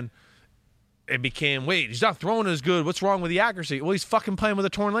 and it became, wait, he's not throwing as good. What's wrong with the accuracy? Well, he's fucking playing with a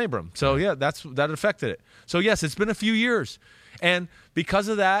torn labrum. So, yeah, that affected it. So, yes, it's been a few years. And because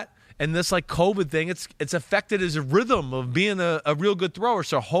of that, and this like COVID thing, it's affected his rhythm of being a real good thrower.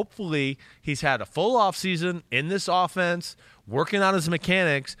 So hopefully he's had a full offseason in this offense, working on his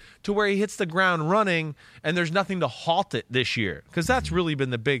mechanics to where he hits the ground running and there's nothing to halt it this year. Because that's really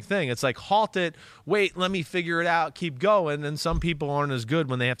been the big thing. It's like, halt it, wait, let me figure it out, keep going. And some people aren't as good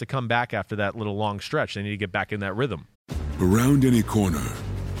when they have to come back after that little long stretch. They need to get back in that rhythm. Around any corner,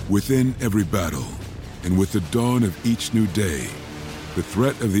 within every battle, and with the dawn of each new day, the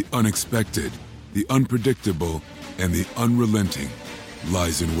threat of the unexpected, the unpredictable, and the unrelenting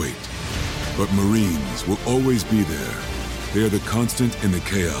lies in wait. But Marines will always be there. They are the constant in the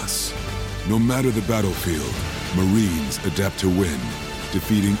chaos. No matter the battlefield, Marines adapt to win,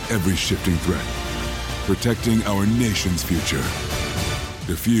 defeating every shifting threat, protecting our nation's future.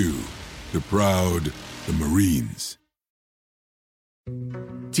 The few, the proud, the Marines.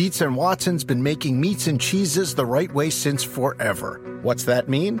 Dietz and Watson's been making meats and cheeses the right way since forever. What's that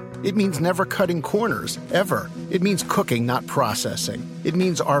mean? It means never cutting corners, ever. It means cooking, not processing. It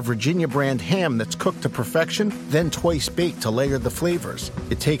means our Virginia brand ham that's cooked to perfection, then twice baked to layer the flavors.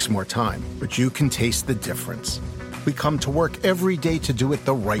 It takes more time, but you can taste the difference. We come to work every day to do it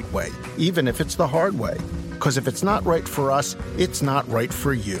the right way, even if it's the hard way. Because if it's not right for us, it's not right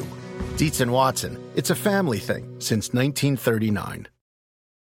for you. Dietz and Watson, it's a family thing since 1939.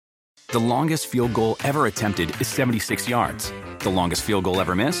 The longest field goal ever attempted is 76 yards. The longest field goal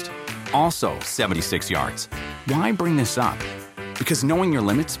ever missed? Also 76 yards. Why bring this up? Because knowing your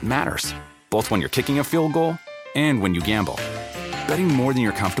limits matters, both when you're kicking a field goal and when you gamble. Betting more than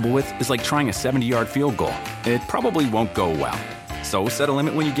you're comfortable with is like trying a 70-yard field goal. It probably won't go well. So set a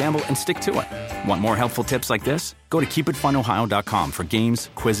limit when you gamble and stick to it. Want more helpful tips like this? Go to keepitfunohio.com for games,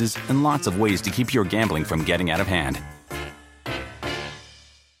 quizzes, and lots of ways to keep your gambling from getting out of hand.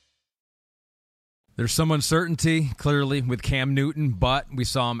 There's some uncertainty, clearly, with Cam Newton, but we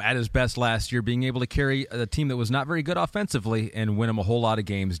saw him at his best last year, being able to carry a team that was not very good offensively and win them a whole lot of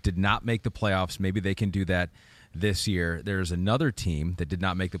games, did not make the playoffs. Maybe they can do that this year. There's another team that did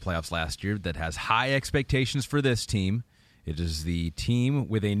not make the playoffs last year that has high expectations for this team. It is the team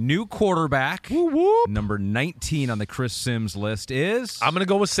with a new quarterback. Woo woo. Number 19 on the Chris Sims list is... I'm going to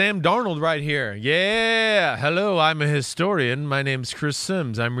go with Sam Darnold right here. Yeah. Hello, I'm a historian. My name's Chris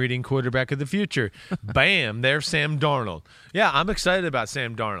Sims. I'm reading Quarterback of the Future. Bam, there's Sam Darnold. Yeah, I'm excited about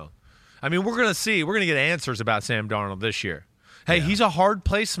Sam Darnold. I mean, we're going to see. We're going to get answers about Sam Darnold this year. Hey, he's a hard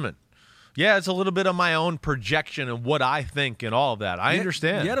placement. Yeah, it's a little bit of my own projection and what I think and all of that. I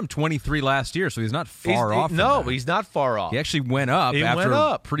understand. You had him 23 last year, so he's not far off. No, he's not far off. He actually went up after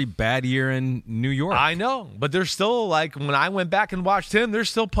a pretty bad year in New York. I know, but there's still, like, when I went back and watched him, there's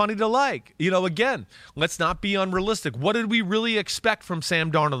still plenty to like. You know, again, let's not be unrealistic. What did we really expect from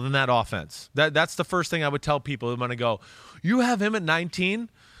Sam Darnold in that offense? That's the first thing I would tell people who want to go, you have him at 19?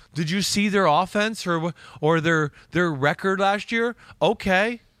 Did you see their offense or their record last year?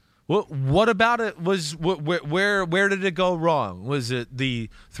 Okay. What about it was where did it go wrong? Was it the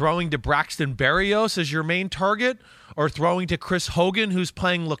throwing to Braxton Berrios as your main target, or throwing to Chris Hogan, who's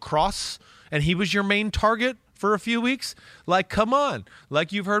playing lacrosse, and he was your main target for a few weeks? Like, come on.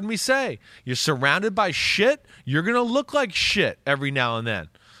 Like you've heard me say, you're surrounded by shit. You're going to look like shit every now and then.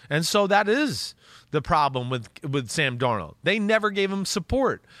 And so that is the problem with Sam Darnold. They never gave him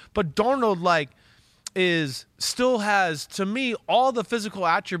support. But Darnold, still has, to me, all the physical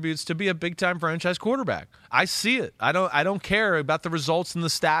attributes to be a big-time franchise quarterback. I see it. I don't care about the results and the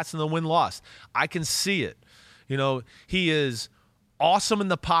stats and the win-loss. I can see it. He is awesome in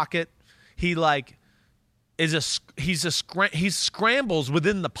the pocket. He he scrambles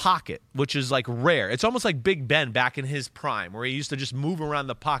within the pocket, which is rare. It's almost like Big Ben back in his prime, where he used to just move around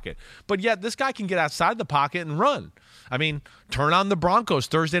the pocket. But yet this guy can get outside the pocket and run. I mean, turn on the Broncos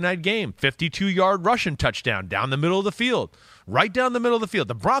Thursday night game, 52-yard rushing touchdown down the middle of the field, right down the middle of the field.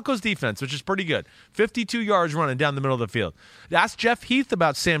 The Broncos defense, which is pretty good, 52 yards running down the middle of the field. Ask Jeff Heath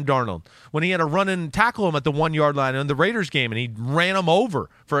about Sam Darnold when he had to run and tackle him at the 1-yard line in the Raiders game, and he ran him over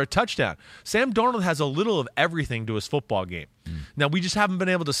for a touchdown. Sam Darnold has a little of everything to his football game. Now, we just haven't been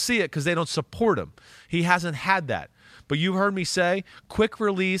able to see it because they don't support him. He hasn't had that. But you heard me say, quick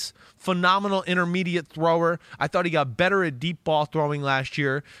release, phenomenal intermediate thrower. I thought he got better at deep ball throwing last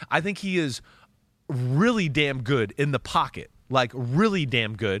year. I think he is really damn good in the pocket, really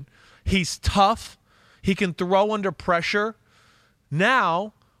damn good. He's tough. He can throw under pressure.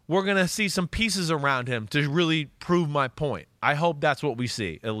 Now we're going to see some pieces around him to really prove my point. I hope that's what we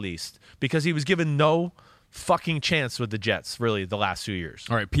see, at least, because he was given no fucking chance with the Jets, really, the last 2 years.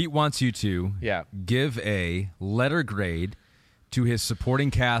 All right, Pete wants you to give a letter grade to his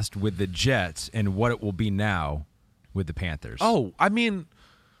supporting cast with the Jets and what it will be now with the Panthers. Oh, I mean,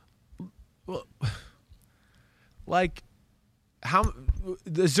 how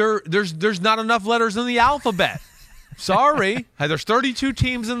there's not enough letters in the alphabet. Sorry. There's 32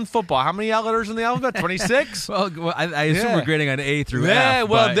 teams in football. How many letters in the alphabet? 26? Well, I assume we're grading on A through F. Yeah,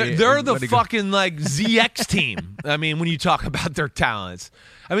 well, they're the fucking ZX team. I mean, when you talk about their talents.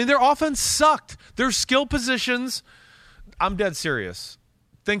 I mean, their offense sucked. Their skill positions, I'm dead serious.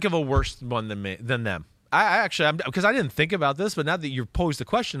 Think of a worse one than them. I actually, because I didn't think about this, but now that you posed the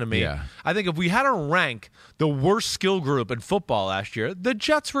question to me, I think if we had to rank the worst skill group in football last year, the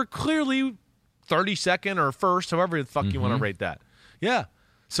Jets were clearly 32nd or first, however the fuck you want to rate that. Yeah.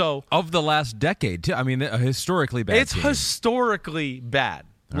 So of the last decade, too. I mean, a historically bad It's team. Historically bad.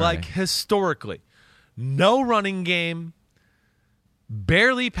 Right. Historically. No running game,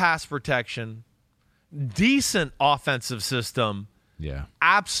 barely pass protection, decent offensive system,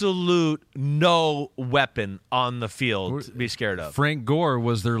 absolute no weapon on the field to be scared of. Frank Gore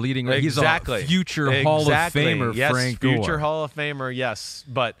was their leading. Exactly. He's a future Hall of Famer, yes, Frank Gore. Future Hall of Famer, yes.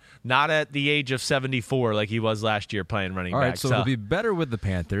 But not at the age of 74 like he was last year playing running back. All right, so it'll be better with the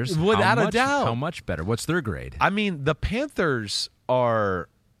Panthers. Without a doubt. How much better? What's their grade? I mean, the Panthers are,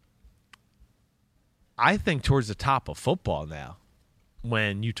 I think, towards the top of football now.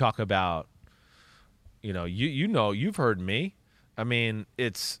 When you talk about, you've heard me. I mean,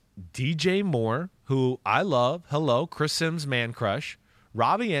 it's DJ Moore, who I love. Hello, Chris Sims, man crush.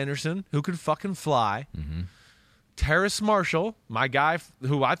 Robbie Anderson, who can fucking fly. Terrace Marshall, my guy,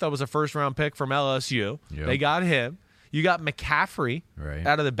 who I thought was a first-round pick from LSU. Yep. They got him. You got McCaffrey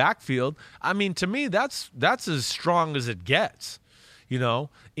out of the backfield. I mean, to me, that's as strong as it gets.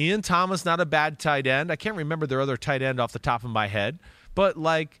 Ian Thomas, not a bad tight end. I can't remember their other tight end off the top of my head. But,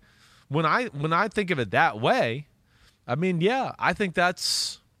 when I think of it that way, I mean, I think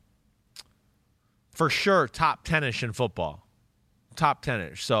that's for sure top 10-ish in football. Top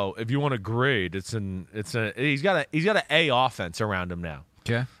 10-ish. So if you want to grade, he's got an A offense around him now.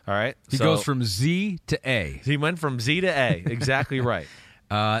 Okay. All right. He goes from Z to A. He went from Z to A. Exactly right.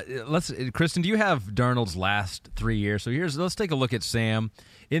 Kristen, do you have Darnold's last 3 years? So let's take a look at Sam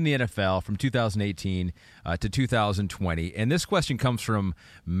in the NFL from 2018 to 2020. And this question comes from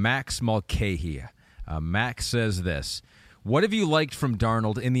Max Mulcahy. Max says this: what have you liked from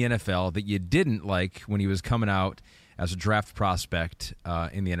Darnold in the NFL that you didn't like when he was coming out as a draft prospect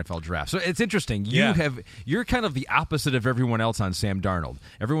in the NFL draft? So it's interesting. You're kind of the opposite of everyone else on Sam Darnold.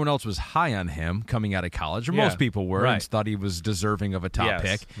 Everyone else was high on him coming out of college, or most people were, and thought he was deserving of a top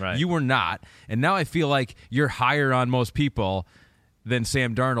pick. Right. You were not. And now I feel like you're higher on most people than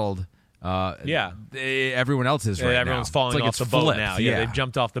Sam Darnold. Everyone else is right now. Everyone's falling off the boat now. Yeah, they've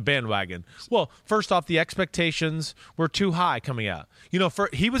jumped off the bandwagon. Well, first off, the expectations were too high coming out.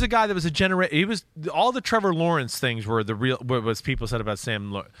 He was a guy that was he was all the Trevor Lawrence things were the real. What people said about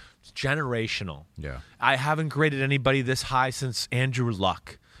Sam Lawrence, generational. Yeah, I haven't graded anybody this high since Andrew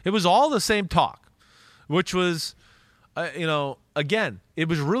Luck. It was all the same talk, which was, again, it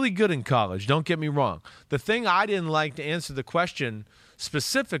was really good in college. Don't get me wrong. The thing I didn't like to answer the question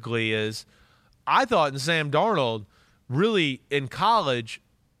specifically is I thought in Sam Darnold, really in college,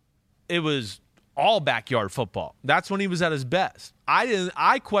 it was all backyard football. That's when he was at his best.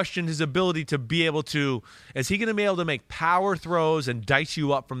 I questioned his ability to be able to, is he going to be able to make power throws and dice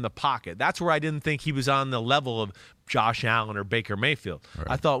you up from the pocket? That's where I didn't think he was on the level of Josh Allen or Baker Mayfield. Right.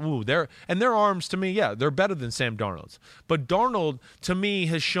 I thought, their arms to me, they're better than Sam Darnold's. But Darnold, to me,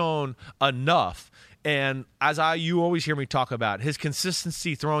 has shown enough. And you always hear me talk about, his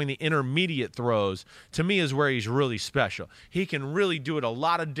consistency throwing the intermediate throws, to me, is where he's really special. He can really do it a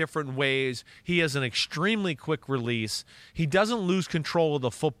lot of different ways. He has an extremely quick release. He doesn't lose control of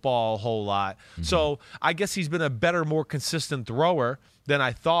the football a whole lot. Mm-hmm. So I guess he's been a better, more consistent thrower than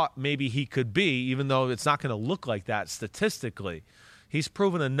I thought maybe he could be, even though it's not going to look like that statistically. He's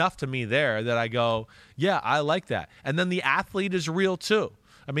proven enough to me there that I go, yeah, I like that. And then the athlete is real too.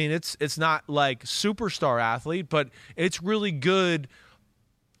 I mean, it's not like superstar athlete, but it's really good.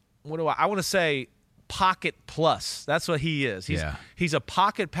 I want to say pocket plus. That's what he is. He's a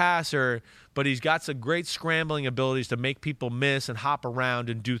pocket passer, but he's got some great scrambling abilities to make people miss and hop around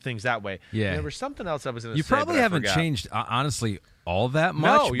and do things that way. Yeah. And there was something else I was going to say. You probably haven't changed, honestly, all that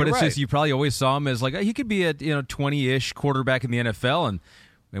much, but it's just you probably always saw him as like he could be a 20-ish quarterback in the NFL, and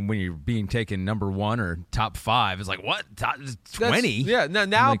when you're being taken number 1 or top 5, it's like, what? Top 20? Yeah,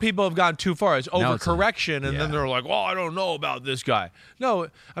 now people have gone too far. It's overcorrection, and then they're like, well, I don't know about this guy. No,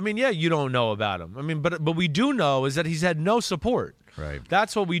 I mean, you don't know about him. I mean, but we do know is that he's had no support. Right.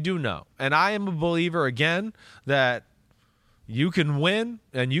 That's what we do know. And I am a believer, again, that you can win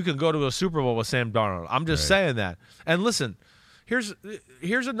and you can go to a Super Bowl with Sam Darnold. I'm just saying that. And listen, here's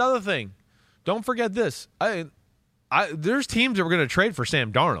another thing. Don't forget this. There's teams that were going to trade for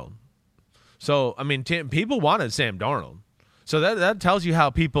Sam Darnold. So, I mean, people wanted Sam Darnold. So that tells you how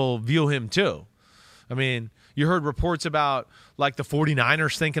people view him too. I mean, you heard reports about like the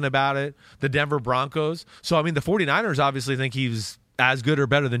 49ers thinking about it, the Denver Broncos. So, I mean, the 49ers obviously think he's as good or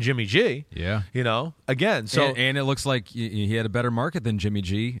better than Jimmy G. Yeah. Again. So and it looks like he had a better market than Jimmy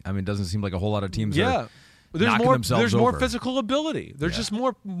G. I mean, it doesn't seem like a whole lot of teams are There's more physical ability. There's just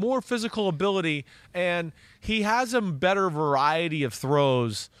more physical ability, and he has a better variety of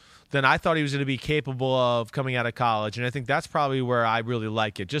throws than I thought he was going to be capable of coming out of college. And I think that's probably where I really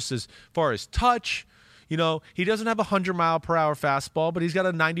like it. Just as far as touch, he doesn't have a 100-mile-per-hour fastball, but he's got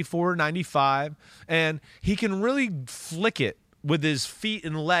a 94, 95, and he can really flick it with his feet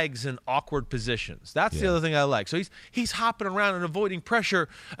and legs in awkward positions. That's the other thing I like. So he's hopping around and avoiding pressure.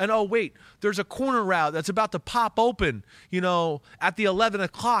 And, oh, wait, there's a corner route that's about to pop open, at the 11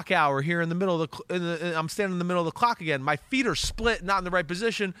 o'clock hour here in the middle of I'm standing in the middle of the clock again. My feet are split, not in the right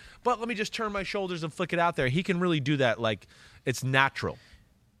position, but let me just turn my shoulders and flick it out there. He can really do that like it's natural.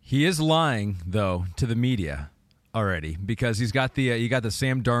 He is lying, though, to the media already because he's got you got the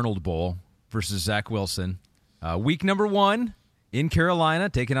Sam Darnold Bowl versus Zach Wilson. Week number 1. In Carolina,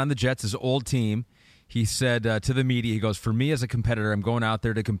 taking on the Jets, his old team, he said to the media, he goes, for me as a competitor, I'm going out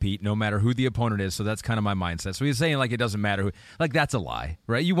there to compete no matter who the opponent is, so that's kind of my mindset. So he's saying, like, it doesn't matter who. Like, that's a lie,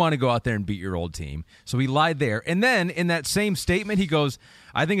 right? You want to go out there and beat your old team. So he lied there. And then in that same statement, he goes,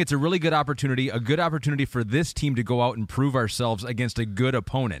 I think it's a really good opportunity for this team to go out and prove ourselves against a good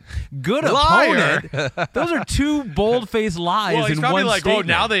opponent. Good Liar. Opponent? Those are two bold-faced lies well, he's in probably one like, statement.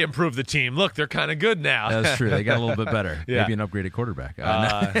 now they improved the team. Look, they're kind of good now. That's true. They got a little bit better. Yeah. Maybe an upgraded quarterback.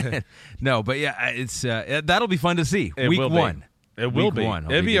 No, but yeah, it's that'll be fun to see. It Week will 1. It will Week be.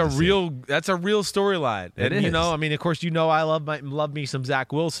 1. It'll be that's a real storyline. It And is. I mean, of course, I love me some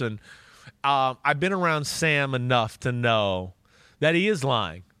Zach Wilson. I've been around Sam enough to know that he is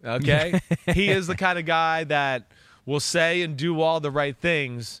lying. Okay? He is the kind of guy that will say and do all the right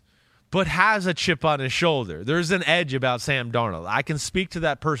things, but has a chip on his shoulder. There's an edge about Sam Darnold. I can speak to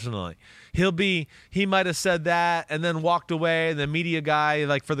that personally. He might have said that and then walked away, and the media guy,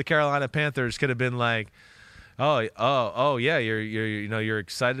 like for the Carolina Panthers, could have been like, oh yeah, you're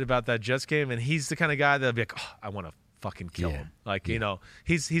excited about that Jets game, and he's the kind of guy that'll be like, I want to fucking kill him. Like,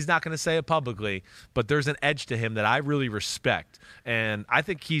 he's not going to say it publicly, but there's an edge to him that I really respect. And I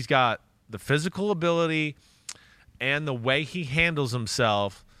think he's got the physical ability and the way he handles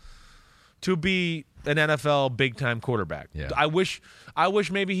himself to be an NFL big-time quarterback. Yeah. I wish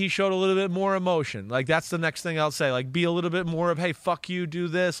maybe he showed a little bit more emotion. Like, that's the next thing I'll say. Like, be a little bit more of, hey, fuck you, do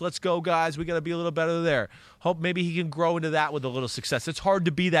this. Let's go, guys. We got to be a little better there. Hope maybe he can grow into that with a little success. It's hard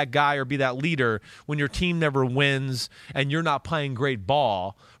to be that guy or be that leader when your team never wins and you're not playing great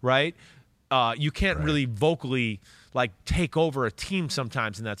ball, right? You can't really vocally like take over a team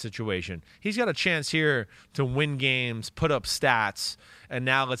sometimes in that situation. He's got a chance here to win games, put up stats, and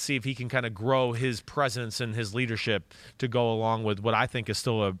now let's see if he can kind of grow his presence and his leadership to go along with what I think is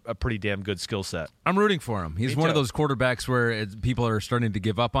still a pretty damn good skill set. I'm rooting for him. He's one of those quarterbacks where people are starting to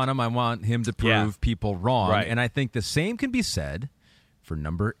give up on him. I want him to prove people wrong. Right. And I think the same can be said for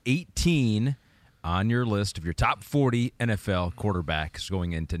number 18 on your list of your top 40 NFL quarterbacks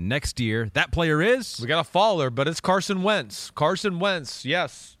going into next year. That player is? We got a faller, but it's Carson Wentz. Carson Wentz,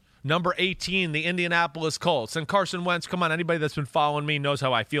 yes. Number 18, the Indianapolis Colts. And Carson Wentz, come on, anybody that's been following me knows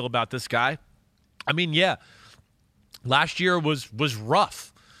how I feel about this guy. I mean, yeah, last year was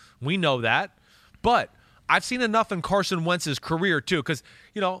rough. We know that. But I've seen enough in Carson Wentz's career, too, because,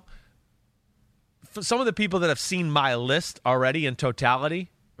 you know, for some of the people that have seen my list already in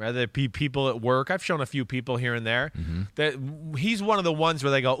totality, rather it be people at work, I've shown a few people here and there, that he's one of the ones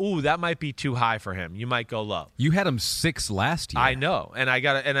where they go, ooh, that might be too high for him. You might go low. You had him 6 last year. I know, and I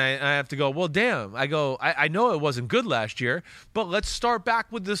have to go, well, damn. I know it wasn't good last year, but let's start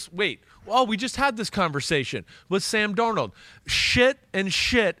back with this. Wait, we just had this conversation with Sam Darnold. Shit and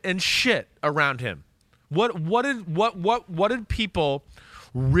shit and shit around him. What did people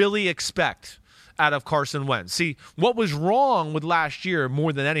really expect out of Carson Wentz? See, what was wrong with last year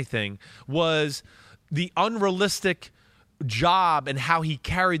more than anything was the unrealistic job and how he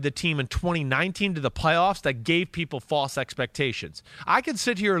carried the team in 2019 to the playoffs that gave people false expectations. I can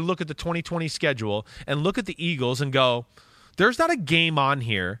sit here and look at the 2020 schedule and look at the Eagles and go, there's not a game on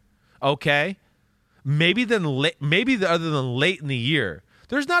here, okay? Maybe other than late in the year.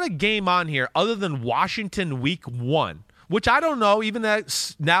 There's not a game on here other than Washington week 1. Which I don't know, even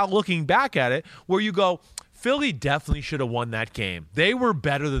that now looking back at it, where you go, Philly definitely should have won that game. They were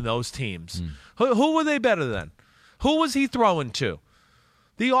better than those teams. Who were they better than? Who was he throwing to?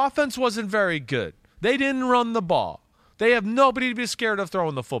 The offense wasn't very good. They didn't run the ball. They have nobody to be scared of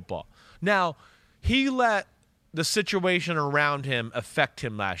throwing the football. Now, he let the situation around him affect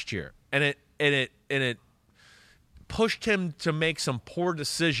him last year, and it pushed him to make some poor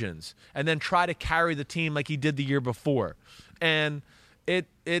decisions and then try to carry the team like he did the year before. And it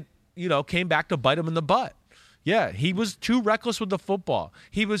came back to bite him in the butt. Yeah, he was too reckless with the football.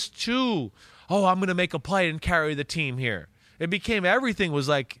 He was too, I'm going to make a play and carry the team here. It became everything was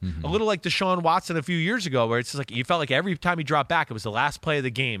like a little like Deshaun Watson a few years ago, where it's just like you felt like every time he dropped back, it was the last play of the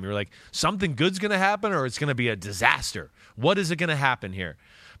game. You're like, something good's going to happen or it's going to be a disaster. What is it going to happen here?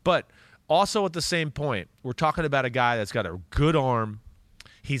 But also at the same point, we're talking about a guy that's got a good arm.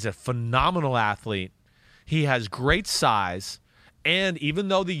 He's a phenomenal athlete. He has great size. And even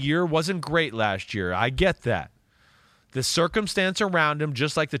though the year wasn't great last year, I get that. The circumstance around him,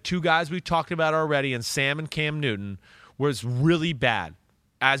 just like the two guys we talked about already, and Sam and Cam Newton, was really bad.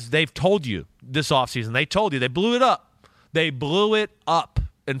 As they've told you this offseason, they told you they blew it up. They blew it up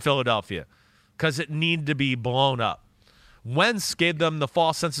in Philadelphia because it needed to be blown up. Wentz gave them the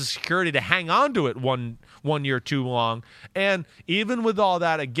false sense of security to hang on to it one year too long. And even with all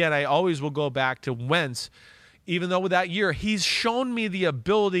that, again, I always will go back to Wentz. Even though with that year, he's shown me the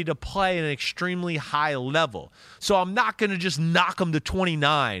ability to play at an extremely high level. So I'm not going to just knock him to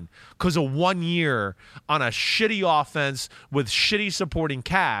 29 because of 1 year on a shitty offense with shitty supporting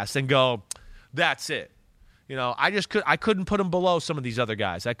cast and go, that's it. You know, I couldn't put him below some of these other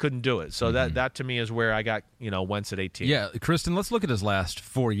guys. I couldn't do it. So that to me is where I got, Wentz at 18. Yeah, Kristen, let's look at his last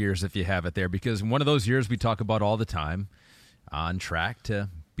 4 years if you have it there, because one of those years we talk about all the time, on track to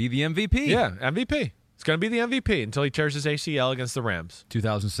be the MVP. Yeah, MVP. It's going to be the MVP until he tears his ACL against the Rams.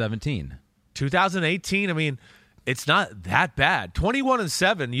 2017. 2018, I mean, it's not that bad.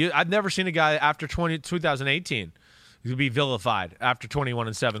 21-7. I've never seen a guy after 2018 who'd be vilified after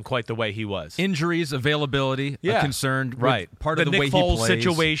 21-7 quite the way he was. Injuries, availability, a concern. Right. Part of the way Nick he Foles plays.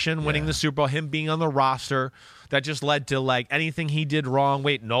 situation, winning the Super Bowl, him being on the roster, that just led to, like, anything he did wrong.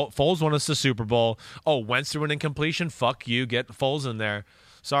 Wait, no, Foles won us the Super Bowl. Oh, Wentz threw an incompletion? Fuck you. Get Foles in there.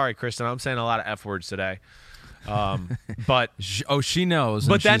 Sorry, Kristen, I'm saying a lot of F words today. But she knows.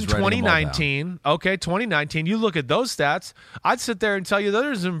 But then 2019, you look at those stats, I'd sit there and tell you those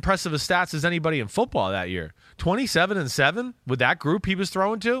are as impressive as stats as anybody in football that year. 27-7 with that group he was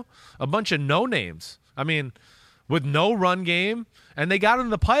throwing to, a bunch of no names. I mean, with no run game, and they got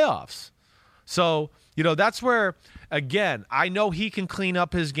in the playoffs. So, that's where, again, I know he can clean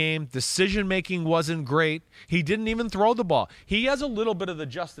up his game. Decision-making wasn't great. He didn't even throw the ball. He has a little bit of the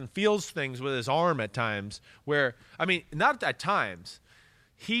Justin Fields things with his arm at times where, I mean, not at times.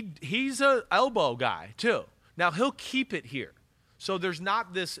 He's an elbow guy, too. Now, he'll keep it here. So there's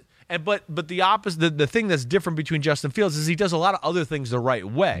not this, but the opposite, the thing that's different between Justin Fields is he does a lot of other things the right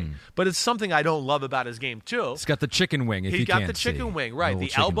way. But it's something I don't love about his game too. He's got the chicken wing. If He's you got can't the chicken see. wing, right?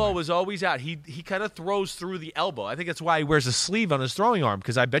 The elbow is always out. He kind of throws through the elbow. I think that's why he wears a sleeve on his throwing arm,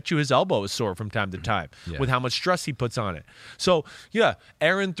 because I bet you his elbow is sore from time to time with how much stress he puts on it. So yeah,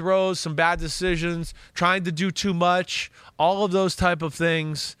 Aaron throws, some bad decisions, trying to do too much, all of those type of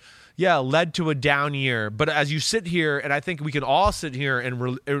things. Yeah, led to a down year. But as you sit here, and I think we can all sit here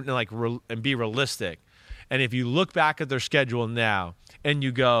and and be realistic. And if you look back at their schedule now and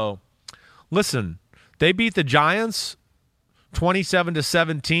you go, listen, they beat the Giants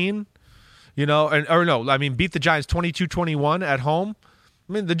 27-17, beat the Giants 22-21 at home.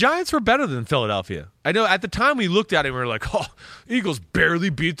 I mean, the Giants were better than Philadelphia. I know at the time we looked at it and we were like, oh, Eagles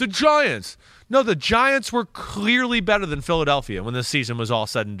barely beat the Giants. No, the Giants were clearly better than Philadelphia when the season was all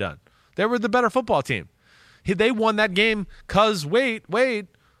said and done. They were the better football team. They won that game because, wait,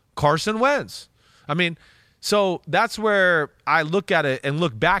 Carson Wentz. I mean, so that's where I look at it and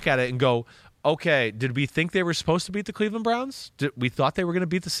look back at it and go, okay, did we think they were supposed to beat the Cleveland Browns? We thought they were going to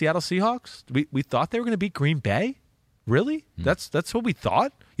beat the Seattle Seahawks? We thought they were going to beat Green Bay? Really? That's what we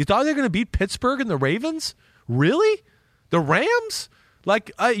thought? You thought they were going to beat Pittsburgh and the Ravens? Really? The Rams?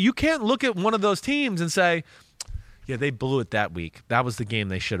 You can't look at one of those teams and say, yeah, they blew it that week. That was the game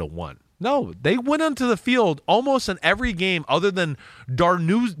they should have won. No, they went onto the field almost in every game other than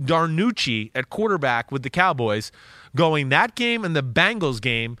Darnucci at quarterback with the Cowboys, going that game and the Bengals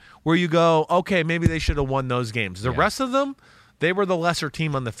game where you go, okay, maybe they should have won those games. The rest of them, they were the lesser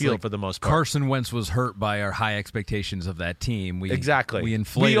team on the field for the most part. Carson Wentz was hurt by our high expectations of that team. Exactly. We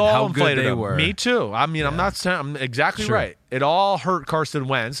inflated how good they were. Me too. I mean, I'm exactly right. It all hurt Carson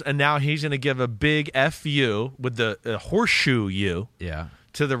Wentz, and now he's going to give a big FU with the horseshoe U. Yeah.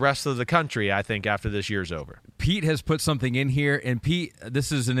 To the rest of the country, I think, after this year's over. Pete has put something in here, and Pete, this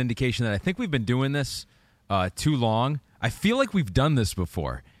is an indication that I think we've been doing this too long. I feel like we've done this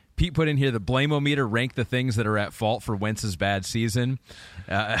before. Pete put in here the blame-o-meter, rank the things that are at fault for Wentz's bad season.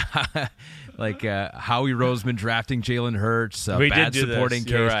 Howie Roseman drafting Jalen Hurts, bad supporting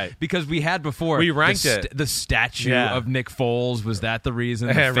case. Right. Because we had before, we ranked the statue of Nick Foles. Was that the reason?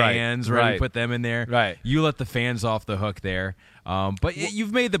 The fans, right? We put them in there. Right. You let the fans off the hook there. But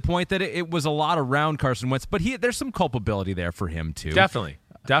you've made the point that it was a lot around Carson Wentz, but there's some culpability there for him too. Definitely.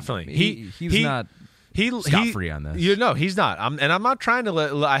 He's not scot-free on this. He's not. I'm not trying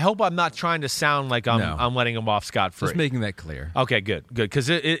to. I hope I'm not trying to sound like I'm letting him off scot-free. Just making that clear. Okay, good. Because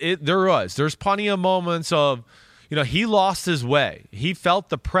there's plenty of moments of, he lost his way. He felt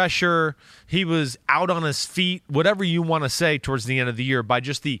the pressure. He was out on his feet, whatever you want to say, towards the end of the year by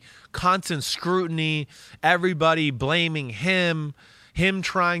just the constant scrutiny, everybody blaming him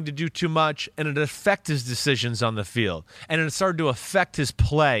trying to do too much, and it affected his decisions on the field. And it started to affect his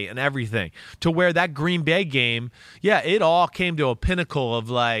play and everything, to where that Green Bay game, it all came to a pinnacle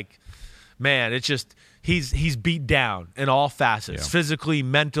of it's just he's beat down in all facets, physically,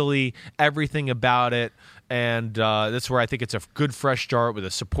 mentally, everything about it. And that's where I think it's a good fresh start with a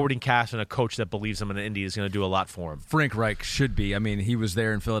supporting cast and a coach that believes him in Indy is going to do a lot for him. Frank Reich should be. I mean, he was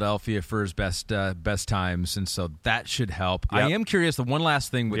there in Philadelphia for his best times, and so that should help. Yep. I am curious, the one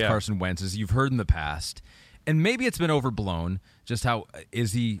last thing with Carson Wentz is you've heard in the past, and maybe it's been overblown, just how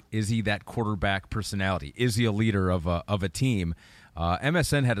is he that quarterback personality? Is he a leader of a team?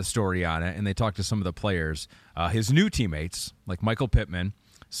 MSN had a story on it, and they talked to some of the players. His new teammates, like Michael Pittman,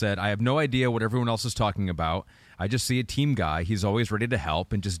 said, I have no idea what everyone else is talking about. I just see a team guy. He's always ready to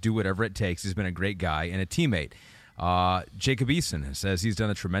help and just do whatever it takes. He's been a great guy and a teammate. Jacob Eason says he's done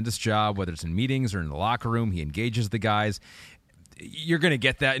a tremendous job, whether it's in meetings or in the locker room. He engages the guys. You're going to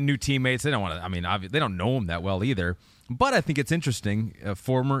get that in new teammates. They don't want to. They don't know him that well either. But I think it's interesting.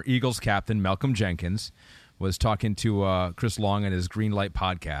 Former Eagles captain Malcolm Jenkins was talking to Chris Long on his Green Light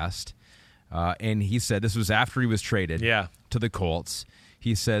podcast, and he said this was after he was traded to the Colts.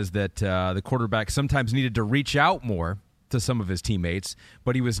 He says that the quarterback sometimes needed to reach out more to some of his teammates,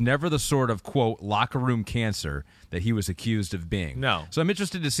 but he was never the sort of, quote, locker room cancer that he was accused of being. No. So I'm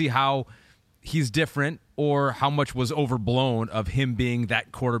interested to see how he's different or how much was overblown of him being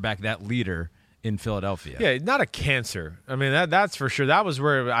that quarterback, that leader in Philadelphia. Yeah, not a cancer. I mean, that's for sure. That was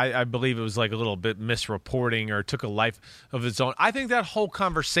where I believe it was like a little bit misreporting or took a life of its own. I think that whole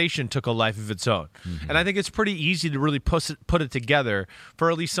conversation took a life of its own. Mm-hmm. And I think it's pretty easy to really put it together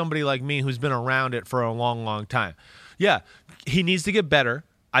for at least somebody like me who's been around it for a long, long time. Yeah, he needs to get better.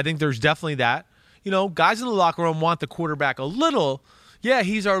 I think there's definitely that. Guys in the locker room want the quarterback a little. Yeah,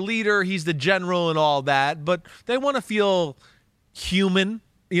 he's our leader. He's the general and all that. But they want to feel human.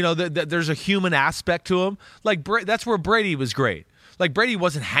 There's a human aspect to him. Like that's where Brady was great. Like, Brady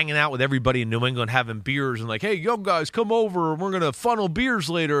wasn't hanging out with everybody in New England having beers and like, hey, young guys, come over. We're going to funnel beers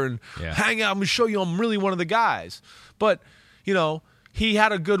later and hang out. I'm going to show you I'm really one of the guys. But, he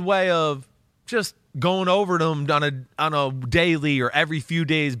had a good way of just going over to them on a daily or every few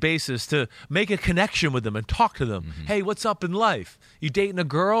days basis to make a connection with them and talk to them. Mm-hmm. Hey, what's up in life? You dating a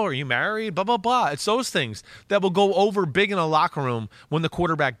girl? Are you married? Blah, blah, blah. It's those things that will go over big in a locker room when the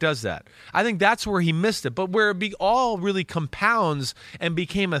quarterback does that. I think that's where he missed it. But where it all really compounds and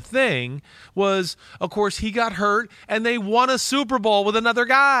became a thing was, of course, he got hurt and they won a Super Bowl with another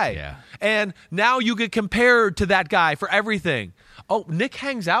guy. Yeah. And now you get compared to that guy for everything. Oh, Nick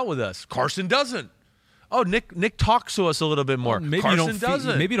hangs out with us. Carson doesn't. Oh, Nick talks to us a little bit more. Well, maybe Carson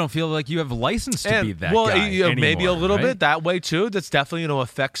doesn't. Maybe you don't feel like you have license to be that guy anymore, maybe a little right? bit that way too. That's definitely going to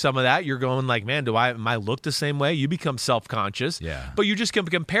affect some of that. You're going like, man, am I look the same way? You become self-conscious. Yeah. But you just get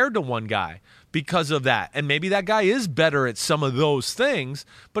compared to one guy because of that. And maybe that guy is better at some of those things,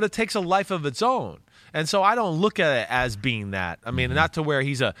 but it takes a life of its own. And so I don't look at it as being that. I mean, not to where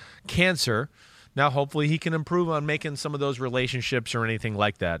he's a cancer. Now, hopefully he can improve on making some of those relationships or anything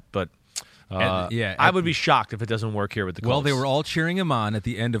like that. But I would be shocked if it doesn't work here with the Colts. Well, they were all cheering him on at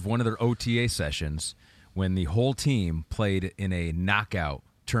the end of one of their OTA sessions when the whole team played in a knockout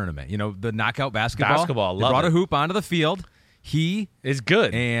tournament. The knockout basketball. They brought a hoop onto the field. He is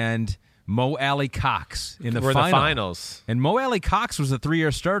good. And Mo Alley Cox in the finals. And Mo Alley Cox was a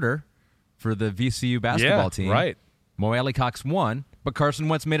 3-year starter for the VCU basketball team. Right. Mo Alley Cox won, but Carson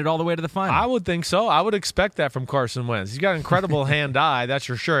Wentz made it all the way to the final. I would think so. I would expect that from Carson Wentz. He's got incredible hand-eye, that's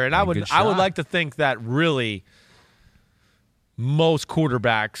for sure. And I would like to think that really most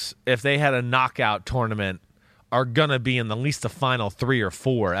quarterbacks, if they had a knockout tournament, are going to be in at least the final 3 or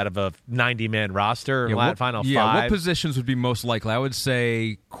 4 out of a 90-man roster, final 5. Yeah, what positions would be most likely? I would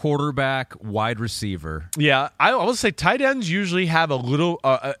say quarterback, wide receiver. Yeah, I would say tight ends usually have a little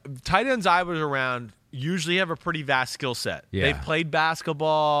tight ends I was around usually have a pretty vast skill set. Yeah. They've played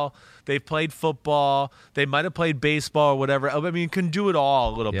basketball, they've played football, they might have played baseball or whatever. I mean, can do it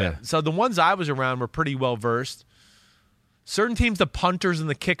all a little bit. So the ones I was around were pretty well versed. Certain teams, the punters and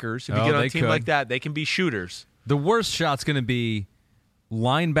the kickers, if you get on a team like that, they can be shooters. The worst shot's going to be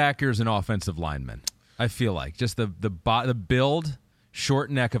linebackers and offensive linemen. I feel like just the build,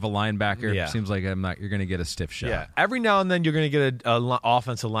 short neck of a linebacker seems like you're going to get a stiff shot. Yeah, every now and then you're going to get an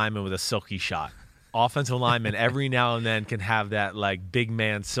offensive lineman with a silky shot. Offensive lineman every now and then can have that like big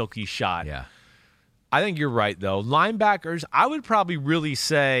man silky shot. Yeah, I think you're right though. Linebackers, I would probably really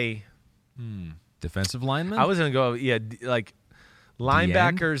say defensive linemen. I was going to go like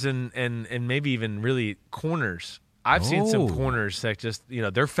linebackers and maybe even really corners. I've seen some corners that just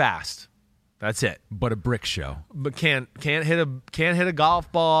they're fast. That's it. But a brick show. But can't hit a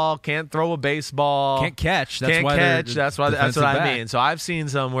golf ball. Can't throw a baseball. Can't catch. That's what I mean. So I've seen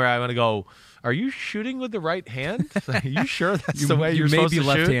some where I'm going to go, are you shooting with the right hand? Are you sure that's the way you're supposed to shoot? You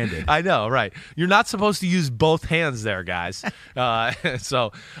may be left-handed. I know, right. You're not supposed to use both hands there, guys. But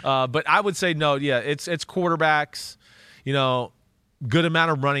I would say no, it's quarterbacks, good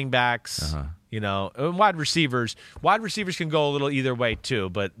amount of running backs, and wide receivers. Wide receivers can go a little either way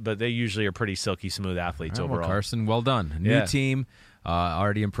too, but they usually are pretty silky smooth athletes overall. Well, Carson, well done. New team,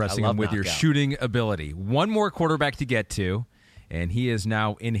 already impressing them with your shooting ability. One more quarterback to get to. And he is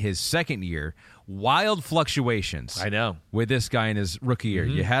now in his second year. Wild fluctuations. I know. With this guy in his rookie year.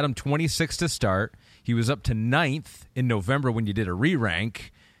 You had him 26 to start. He was up to 9th in November when you did a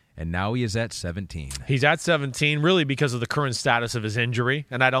re-rank. And now he is at 17. He's at 17 really because of the current status of his injury.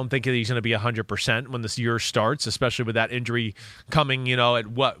 And I don't think he's going to be 100% when this year starts, especially with that injury coming,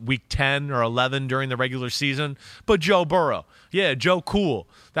 at week 10 or 11 during the regular season. But Joe Burrow. Yeah, Joe Cool.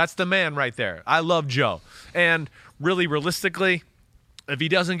 That's the man right there. I love Joe. And really, realistically, if he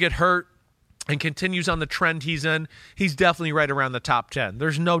doesn't get hurt and continues on the trend he's in, he's definitely right around the top 10.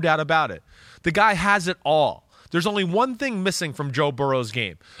 There's no doubt about it. The guy has it all. There's only one thing missing from Joe Burrow's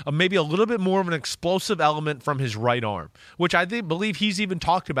game, maybe a little bit more of an explosive element from his right arm, which I believe he's even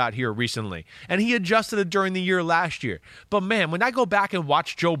talked about here recently. And he adjusted it during the year last year. But, man, when I go back and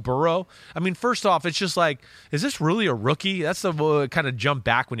watch Joe Burrow, I mean, first off, it's just like, is this really a rookie? That's the kind of jump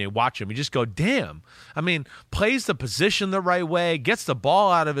back when you watch him. You just go, damn. I mean, plays the position the right way, gets the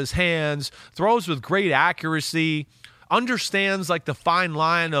ball out of his hands, throws with great accuracy, understands, like, the fine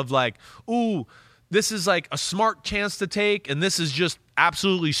line of, like, ooh, this is like a smart chance to take, and this is just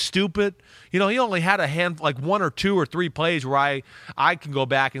absolutely stupid. He only had like 1 or 2 or 3 plays where I can go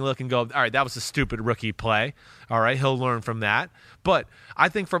back and look and go, all right, that was a stupid rookie play. All right, he'll learn from that. But I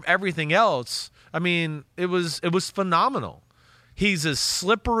think from everything else, I mean, it was phenomenal. He's as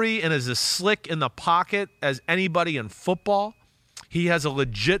slippery and as slick in the pocket as anybody in football. He has a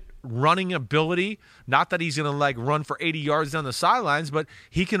legit running ability. Not that he's going to like run for 80 yards down the sidelines, but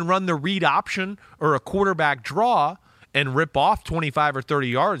he can run the read option or a quarterback draw and rip off 25 or 30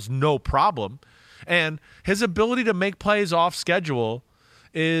 yards, no problem. And his ability to make plays off schedule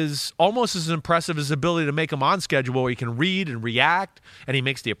is almost as impressive as his ability to make them on schedule, where he can read and react, and he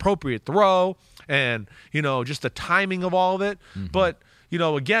makes the appropriate throw, and, just the timing of all of it. But,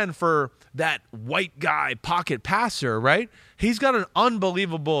 again, for that white guy pocket passer, right, he's got an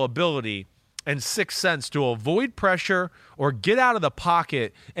unbelievable ability and sixth sense to avoid pressure or get out of the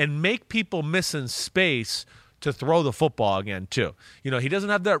pocket and make people miss in space to throw the football again, too. He doesn't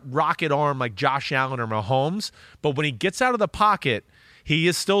have that rocket arm like Josh Allen or Mahomes, but when he gets out of the pocket, he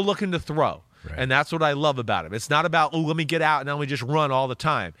is still looking to throw. Right. And that's what I love about him. It's not about, let me get out and then we just run all the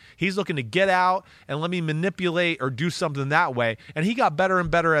time. He's looking to get out and let me manipulate or do something that way. And he got better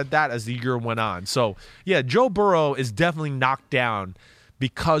and better at that as the year went on. So, yeah, Joe Burrow is definitely knocked down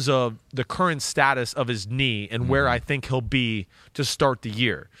because of the current status of his knee and where I think he'll be to start the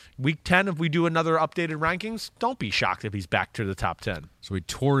year. Week 10, if we do another updated rankings, don't be shocked if he's back to the top 10. So he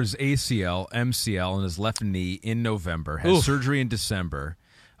tore his ACL, MCL, and his left knee in November, had surgery in December.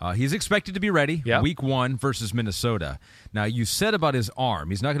 He's expected to be ready Week 1 versus Minnesota. Now, you said about his arm,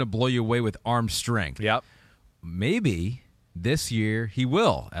 he's not going to blow you away with arm strength. Yep. Maybe this year he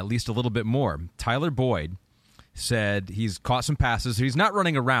will, at least a little bit more. Tyler Boyd said he's caught some passes. He's not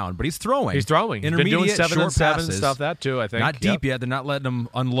running around, but he's throwing. He's throwing. He's been doing 7 and 7 stuff, that too, I think. Not deep yet. They're not letting him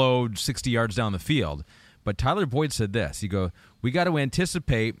unload 60 yards down the field. But Tyler Boyd said this. We got to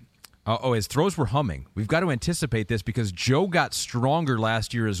anticipate. His throws were humming. We've got to anticipate this because Joe got stronger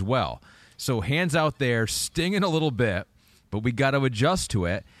last year as well. So hands out there stinging a little bit, but we got to adjust to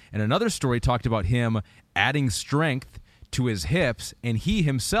it. And another story talked about him adding strength to his hips, and he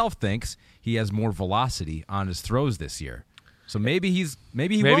himself thinks he has more velocity on his throws this year. So maybe he's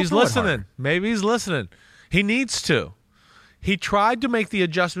listening. Maybe he's listening. He needs to. He tried to make the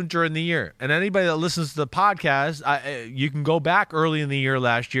adjustment during the year. And anybody that listens to the podcast, you can go back early in the year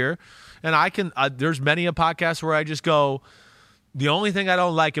last year, and there's many a podcast where I just go, the only thing I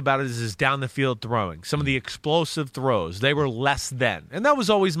don't like about it is his down the field throwing. Some of the explosive throws, they were less than. And that was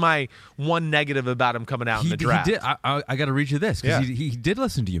always my one negative about him coming out in the draft. He did. I got to read you this because he did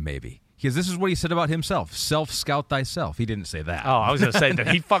listen to you maybe. Because this is what he said about himself. Self-scout thyself. He didn't say that. Oh, I was going to say that.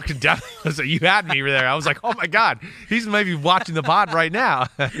 He fucking definitely. You had me there. I was like, oh, my God. He's maybe watching the pod right now.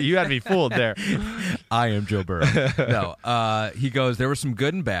 You had me fooled there. I am Joe Burrow. No. He goes, there was some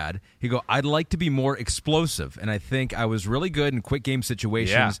good and bad. He goes, I'd like to be more explosive. And I think I was really good in quick game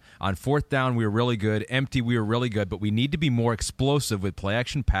situations. Yeah. On fourth down, we were really good. Empty, we were really good. But we need to be more explosive with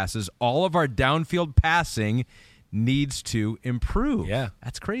play-action passes. All of our downfield passing needs to improve. Yeah,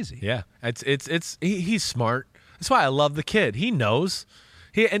 that's crazy. Yeah, he's smart. That's why I love the kid. He knows.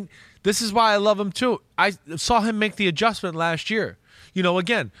 And this is why I love him too. I saw him make the adjustment last year.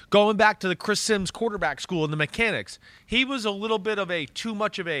 Again, going back to the Chris Sims quarterback school and the mechanics, he was a little bit of too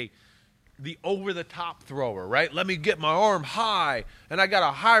much of the over the top thrower, right? Let me get my arm high, and I got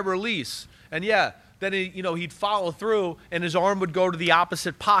a high release, and then he'd follow through, and his arm would go to the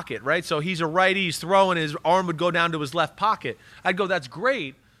opposite pocket, right? So he's a righty, he's throwing, his arm would go down to his left pocket. I'd go, that's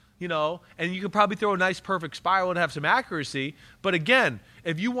great, and you could probably throw a nice perfect spiral and have some accuracy. But again,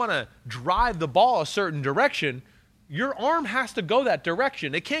 if you want to drive the ball a certain direction, your arm has to go that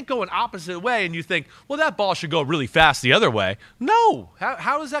direction. It can't go an opposite way, and you think, well, that ball should go really fast the other way. No.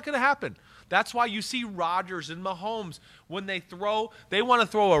 How is that going to happen? That's why you see Rodgers and Mahomes, when they want to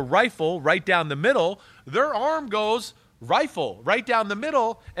throw a rifle right down the middle. Their arm goes rifle right down the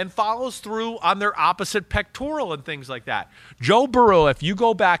middle and follows through on their opposite pectoral and things like that. Joe Burrow, if you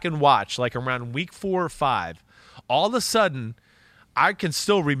go back and watch, like around week 4 or 5, all of a sudden, I can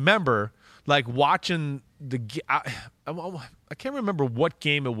still remember, like watching I can't remember what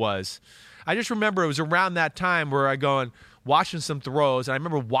game it was. I just remember it was around that time where watching some throws, and I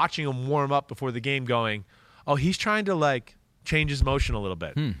remember watching him warm up before the game going, oh, he's trying to change his motion a little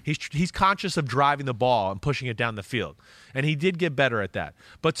bit. He's conscious of driving the ball and pushing it down the field. And he did get better at that.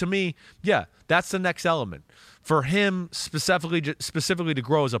 But to me, that's the next element. For him specifically to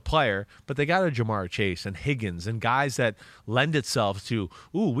grow as a player, but they got a Jamar Chase and Higgins and guys that lend itself to,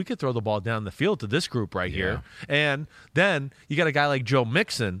 we could throw the ball down the field to this group right here. And then you got a guy like Joe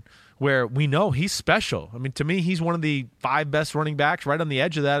Mixon, where we know he's special. I mean, to me, he's one of the 5 best running backs right on the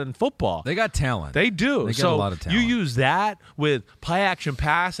edge of that in football. They got talent. They do. They got a lot of talent. You use that with play action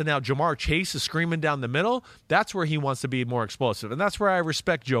pass, and now Jamar Chase is screaming down the middle. That's where he wants to be more explosive, and that's where I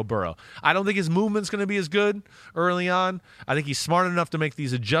respect Joe Burrow. I don't think his movement's going to be as good early on. I think he's smart enough to make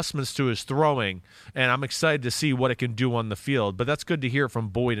these adjustments to his throwing, and I'm excited to see what it can do on the field. But that's good to hear from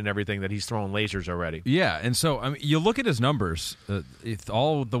Boyd and everything that he's throwing lasers already. Yeah, and so I mean, you look at his numbers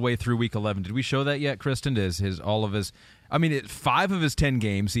all the way through Week 11. Did we show that yet, Kristen? I mean, 5 of his 10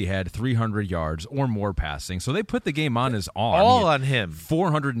 games, he had 300 yards or more passing. So they put the game on his arm. All on him.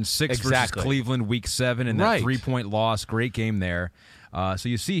 406 versus Cleveland Week 7 and that 3-point loss. Great game there. So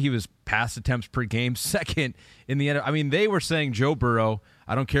you see he was pass attempts per game second in the end. I mean, they were saying, Joe Burrow,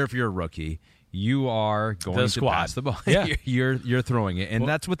 I don't care if you're a rookie, you are going to pass the ball. Yeah. you're throwing it. And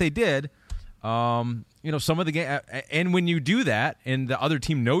that's what they did. Some of the game, and when you do that, and the other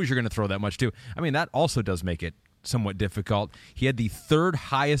team knows you're going to throw that much too, I mean, that also does make it somewhat difficult. He had the 3rd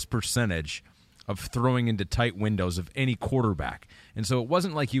highest percentage of throwing into tight windows of any quarterback. And so it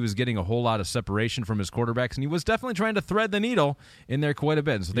wasn't like he was getting a whole lot of separation from his quarterbacks, and he was definitely trying to thread the needle in there quite a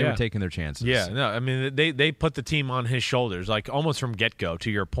bit. And so they were taking their chances. Yeah, no, I mean, they put the team on his shoulders, like almost from get-go,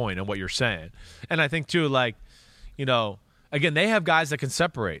 to your point and what you're saying. And I think, too, again, they have guys that can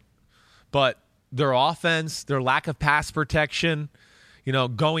separate, but their offense, their lack of pass protection,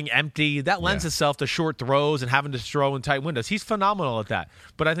 going empty, that lends itself to short throws and having to throw in tight windows. He's phenomenal at that.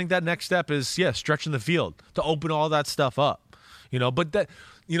 But I think that next step is, stretching the field to open all that stuff up. But that,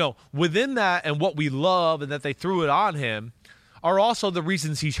 within that and what we love and that they threw it on him are also the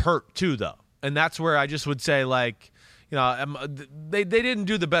reasons he's hurt too, though. And that's where I just would say, they didn't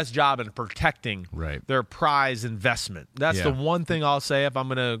do the best job in protecting their prize investment. That's the one thing I'll say if I'm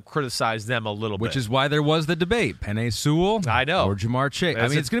going to criticize them a little bit. Which is why there was the debate, Penei Sewell I know. or Jamar Chase. I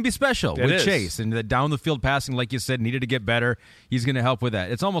mean, it's going to be special with Chase. And the down-the-field passing, like you said, needed to get better. He's going to help with that.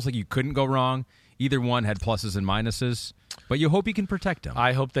 It's almost like you couldn't go wrong. Either one had pluses and minuses. But you hope you can protect him.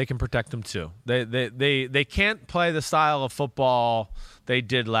 I hope they can protect him too. They can't play the style of football they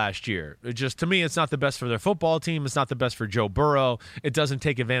did last year. To me, it's not the best for their football team. It's not the best for Joe Burrow. It doesn't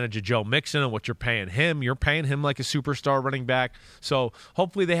take advantage of Joe Mixon and what you're paying him. You're paying him like a superstar running back. So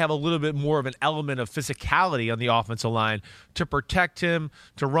hopefully they have a little bit more of an element of physicality on the offensive line to protect him,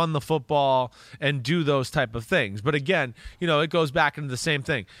 to run the football, and do those type of things. But again, it goes back into the same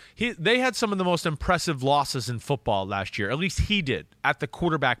thing. They had some of the most impressive losses in football last year. At least he did at the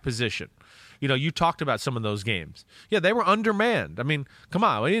quarterback position. You talked about some of those games. Yeah, they were undermanned. I mean, come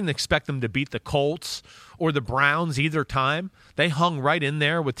on. We didn't expect them to beat the Colts or the Browns either time. They hung right in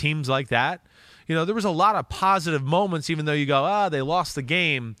there with teams like that. There was a lot of positive moments, even though you go, they lost the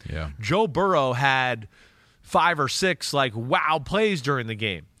game. Yeah. Joe Burrow had 5 or 6, wow plays during the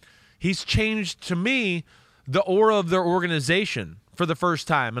game. He's changed, to me, the aura of their organization for the first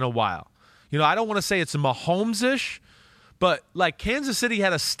time in a while. I don't want to say it's Mahomes-ish, but Kansas City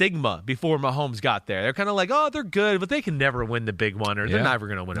had a stigma before Mahomes got there. They're kind of they're good, but they can never win the big one, or they're never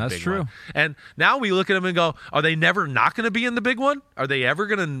going to win a big one. And now we look at them and go, are they never not going to be in the big one? Are they ever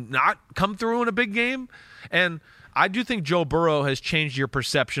going to not come through in a big game? And I do think Joe Burrow has changed your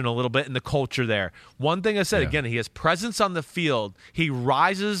perception a little bit in the culture there. One thing I said, again, he has presence on the field. He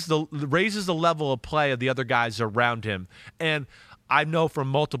raises the level of play of the other guys around him. And I know from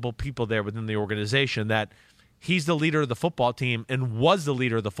multiple people there within the organization that he's the leader of the football team and was the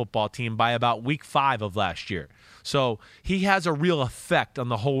leader of the football team by about week 5 of last year. So he has a real effect on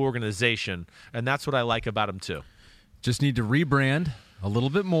the whole organization, and that's what I like about him too. Just need to rebrand a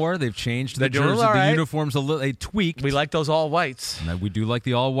little bit more. They've changed the jersey, the uniforms a little. They tweaked. We like those all whites. We do like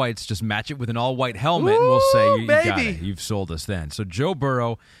the all whites. Just match it with an all white helmet, and we'll say you got it. You've sold us then. So Joe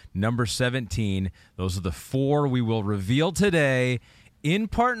Burrow, number 17. Those are the 4 we will reveal today in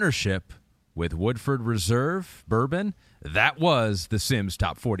partnership with Woodford Reserve Bourbon. That was the Sims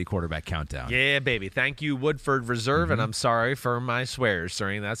Top 40 Quarterback Countdown. Yeah, baby. Thank you, Woodford Reserve, and I'm sorry for my swears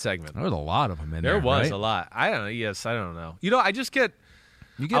during that segment. There was a lot of them in there. There was right? a lot. I don't know. Yes, I don't know. I just get...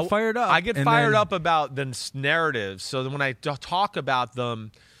 You get fired up. I get fired up about the narratives. So when I talk about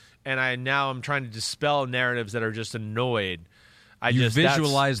them, and I'm trying to dispel narratives that are just annoyed, You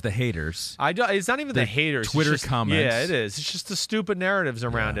visualize the haters. It's not even the haters. Twitter comments. Yeah, it is. It's just the stupid narratives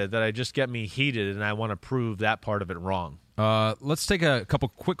around it that I just get me heated, and I want to prove that part of it wrong. Let's take a couple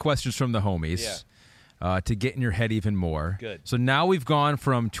quick questions from the homies to get in your head even more. Good. So now we've gone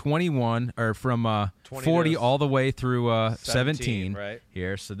from 21 or from 40 all the way through 17 right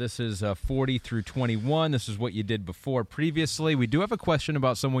here. So this is 40 through 21. This is what you did before previously. We do have a question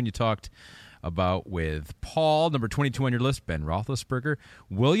about someone you talked about with Paul, number 22 on your list, Ben Roethlisberger.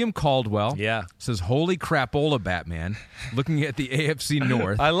 William Caldwell says, holy crapola, Batman, looking at the AFC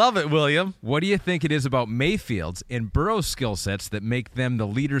North. I love it, William. What do you think it is about Mayfield's and Burrow's skill sets that make them the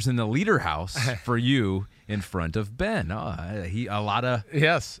leaders in the leader house for you in front of Ben? A lot of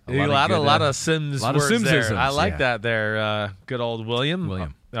Sims there. I like that there. Good old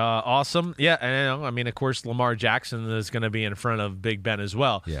William. Awesome. Yeah, and I mean, of course, Lamar Jackson is going to be in front of Big Ben as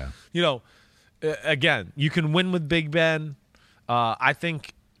well. Yeah. Again, you can win with Big Ben. I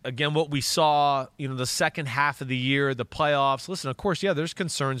think, again, what we saw, the second half of the year, the playoffs. Listen, of course, there's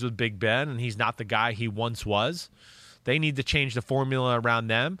concerns with Big Ben, and he's not the guy he once was. They need to change the formula around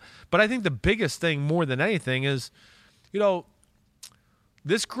them. But I think the biggest thing, more than anything, is,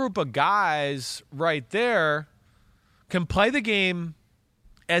 this group of guys right there can play the game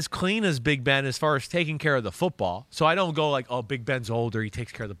as clean as Big Ben as far as taking care of the football. So I don't go like, oh, Big Ben's older, he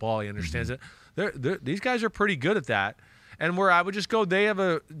takes care of the ball, he understands it. These guys are pretty good at that. And where I would just go, they have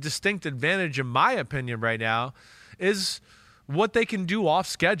a distinct advantage, in my opinion, right now, is what they can do off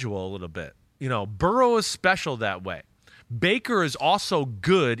schedule a little bit. Burrow is special that way. Baker is also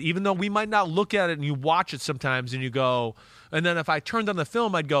good, even though we might not look at it and you watch it sometimes and you go, and then if I turned on the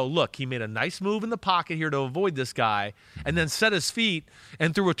film, I'd go, look, he made a nice move in the pocket here to avoid this guy and then set his feet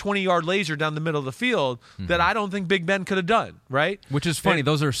and threw a 20-yard laser down the middle of the field that I don't think Big Ben could have done, right? Which is funny.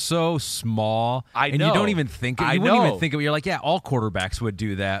 Those are so small. I know. And you don't even think it. You wouldn't even think of it. You're like, yeah, all quarterbacks would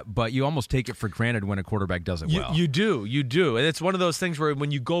do that, but you almost take it for granted when a quarterback does it well. You do. And it's one of those things where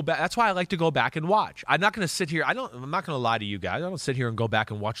when you go back, that's why I like to go back and watch. I'm not going to sit here. I'm not going to lie to you guys. I don't sit here and go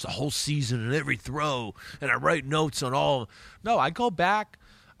back and watch the whole season and every throw, and I write notes on all. No, I go back,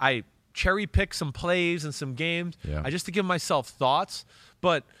 I cherry pick some plays and some games, just to give myself thoughts.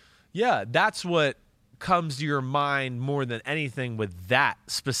 But, that's what comes to your mind more than anything with that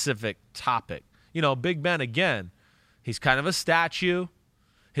specific topic. Big Ben, again, he's kind of a statue.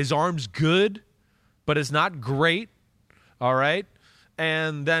 His arm's good, but it's not great, all right?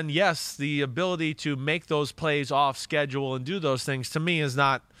 And then, yes, the ability to make those plays off schedule and do those things, to me, is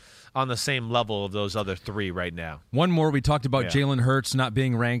not on the same level of those other three right now. One more. We talked about Jalen Hurts not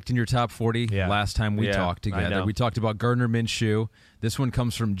being ranked in your top 40 last time we talked together. We talked about Gardner Minshew. This one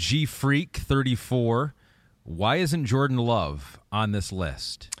comes from GFreak34. Why isn't Jordan Love on this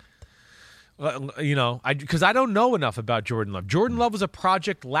list? Because I don't know enough about Jordan Love. Jordan Love was a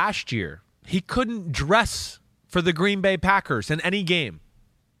project last year. He couldn't dress for the Green Bay Packers in any game.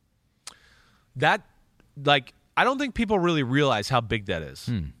 I don't think people really realize how big that is.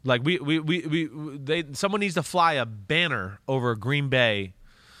 Like someone needs to fly a banner over Green Bay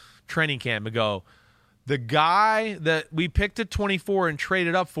training camp and go, the guy that we picked at 24 and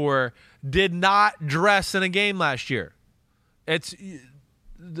traded up for did not dress in a game last year.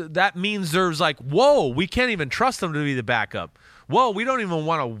 That means there's whoa, we can't even trust him to be the backup. Whoa, we don't even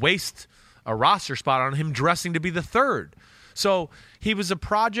want to waste a roster spot on him dressing to be the third. So he was a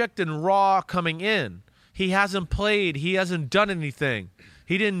project and raw coming in. He hasn't played. He hasn't done anything.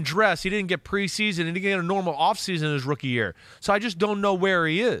 He didn't dress. He didn't get preseason. He didn't get a normal offseason in his rookie year. So I just don't know where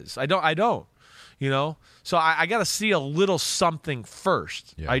he is. I don't. So I got to see a little something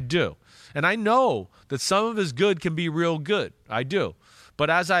first. I do. And I know that some of his good can be real good. I do. But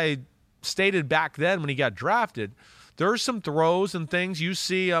as I stated back then when he got drafted, there are some throws and things you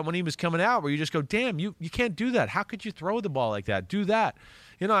see when he was coming out where you just go, damn, you can't do that. How could you throw the ball like that? Do that.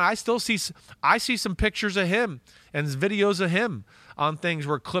 I see some pictures of him and videos of him on things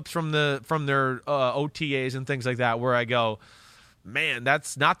where clips from their OTAs and things like that where I go, man,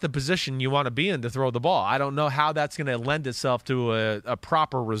 that's not the position you want to be in to throw the ball. I don't know how that's going to lend itself to a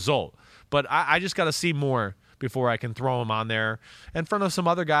proper result. But I just got to see more before I can throw him on there in front of some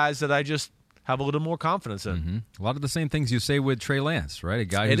other guys that I just have a little more confidence in. Mm-hmm. A lot of the same things you say with Trey Lance, right? A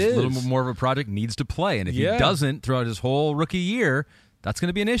guy who's a little more of a project needs to play. And if he doesn't throughout his whole rookie year, that's going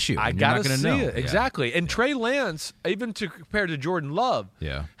to be an issue. I got to see it. Exactly. And Trey Lance, even compared to Jordan Love,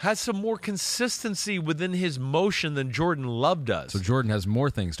 has some more consistency within his motion than Jordan Love does. So Jordan has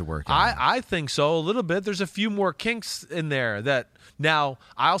more things to work on. I think so, a little bit. There's a few more kinks in there that now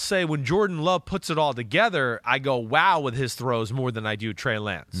I'll say when Jordan Love puts it all together, I go, wow, with his throws more than I do Trey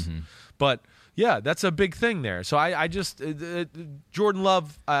Lance. Mm-hmm. But yeah, that's a big thing there. So I just Jordan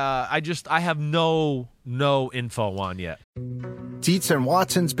Love, I have no info on yet. Dietz and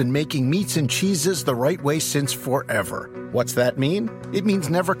Watson's been making meats and cheeses the right way since forever. What's that mean? It means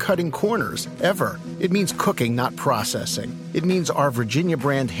never cutting corners, ever. It means cooking, not processing. It means our Virginia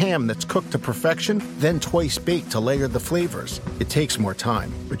brand ham that's cooked to perfection, then twice baked to layer the flavors. It takes more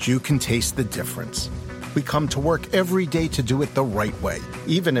time, but you can taste the difference. We come to work every day to do it the right way,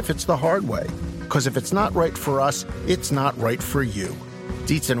 even if it's the hard way. Because if it's not right for us, it's not right for you.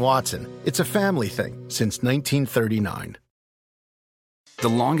 Dietz & Watson, it's a family thing since 1939. The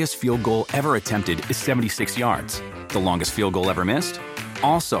longest field goal ever attempted is 76 yards. The longest field goal ever missed?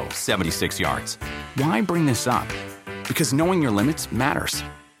 Also 76 yards. Why bring this up? Because knowing your limits matters,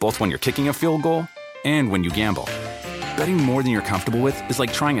 both when you're kicking a field goal and when you gamble. Betting more than you're comfortable with is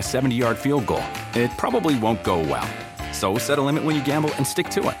like trying a 70-yard field goal. It probably won't go well. So set a limit when you gamble and stick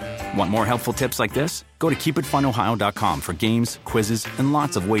to it. Want more helpful tips like this? Go to keepitfunohio.com for games, quizzes, and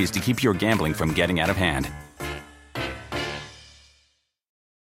lots of ways to keep your gambling from getting out of hand.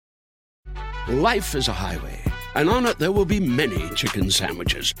 Life is a highway, and on it there will be many chicken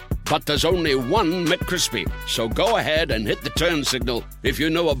sandwiches. But there's only one McCrispy. So go ahead and hit the turn signal if you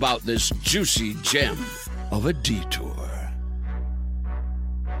know about this juicy gem of a detour.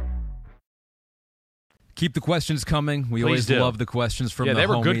 Keep the questions coming. We always love the questions from the homies. They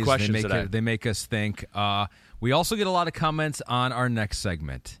were good questions today. They make us think. We also get a lot of comments on our next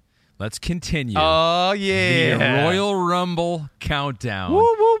segment. Let's continue. Oh, yeah. The Royal Rumble countdown. Woo,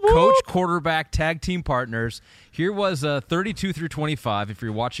 woo, woo. Coach, quarterback, tag team partners. Here was 32 through 25, if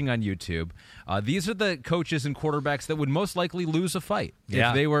you're watching on YouTube. These are the coaches and quarterbacks that would most likely lose a fight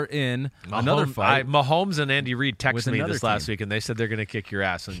if they were in another fight. Mahomes and Andy Reid texted me this last team. week, and they said they're going to kick your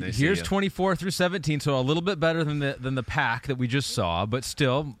ass. Here's 24 through 17, so a little bit better than the pack that we just saw, but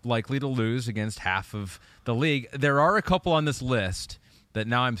still likely to lose against half of the league. There are a couple on this list that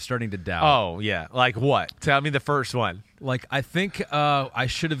now I'm starting to doubt. Oh, yeah. Like what? Tell me the first one. Like, I think I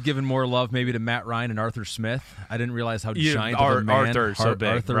should have given more love maybe to Matt Ryan and Arthur Smith. I didn't realize how giant of a man Arthur's so big.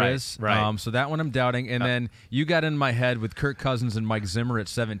 Arthur right, is. Right. So that one I'm doubting. And then you got in my head with Kirk Cousins and Mike Zimmer at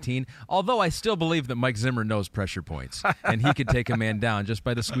 17, although I still believe that Mike Zimmer knows pressure points, and he could take a man down just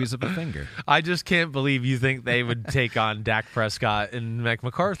by the squeeze of a finger. I just can't believe you think they would take on Dak Prescott and Mike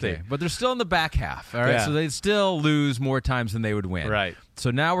McCarthy. Okay. But they're still in the back half, all right? Yeah. So they'd still lose more times than they would win. Right. So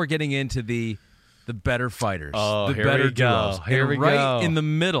now we're getting into the better fighters, the better we go. duos. Here and we right go. in the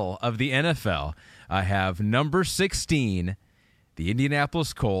middle of the NFL, I have number 16, the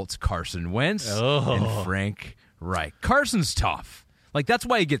Indianapolis Colts, Carson Wentz and Frank Reich. Carson's tough. Like, that's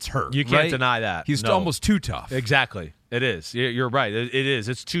why he gets hurt. You can't deny that. He's No. almost too tough. Exactly. It is. You're right. It is.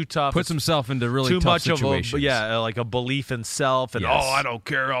 It's too tough. Puts himself into really too tough much situations. of like a belief in self, and Yes. I don't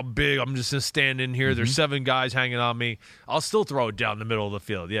care how big. I'm just gonna stand in here. There's 7 guys hanging on me. I'll still throw it down the middle of the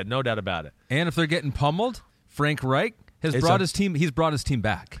field. Yeah, no doubt about it. And if they're getting pummeled, Frank Reich has It's brought a- his team. He's brought his team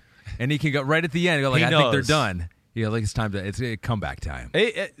back, and he can go right at the end. Go like, He I think they're knows. done. Yeah, like it's time to. It's comeback time.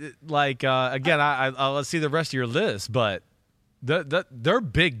 Again, I'll let's see the rest of your list, but they're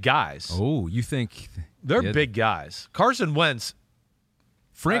big guys. Oh, you think They're yeah, big guys. Carson Wentz.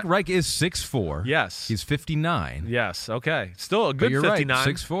 Frank Reich is 6'4". Yes. He's 59. Yes. Okay. Still a But good you're 59.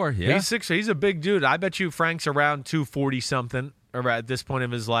 right, 6'4", yeah. He's 6'4". He's a big dude. I bet you Frank's around 240 something at this point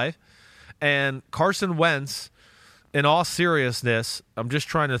of his life. And Carson Wentz, in all seriousness, I'm just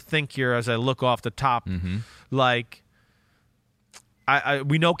trying to think here as I look off the top. Like,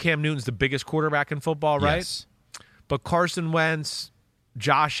 we know Cam Newton's the biggest quarterback in football, right? Yes. But Carson Wentz,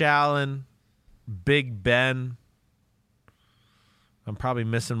 Josh Allen, Big Ben. I'm probably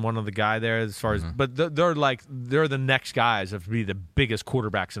missing one of the guy there as far as, but they're the next guys that be the biggest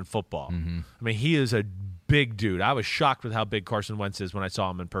quarterbacks in football. I mean, he is a big dude. I was shocked with how big Carson Wentz is when I saw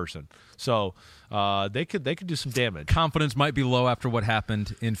him in person. So they could do some damage. Confidence might be low after what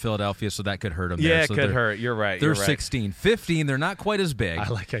happened in Philadelphia, so that could hurt them. Yeah, there. it So could they're- hurt. You're right. They're You're right. 16. 15, they're not quite as big. I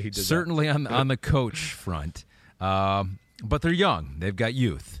like how you did that. Certainly on the coach front. But they're young. They've got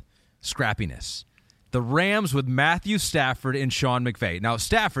youth, scrappiness. The Rams with Matthew Stafford and Sean McVay. Now,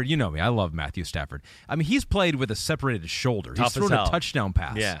 Stafford, you know me. I love Matthew Stafford. I mean, he's played with a separated shoulder. Tough He's thrown as hell. a touchdown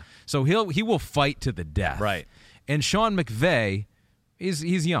pass. Yeah. So he will fight to the death. Right. And Sean McVay,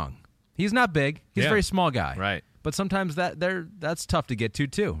 he's young. He's not big. He's a Yeah. very small guy. Right. But sometimes that's tough to get to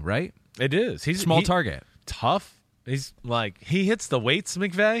too, right? It is. He's Small target. Tough. He's like, he hits the weights,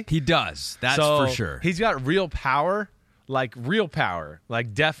 McVay. He does. That's So, for sure. He's got real power, like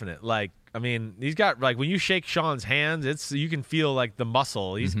definite. Like, I mean, he's got, like, when you shake Sean's hands, you can feel like the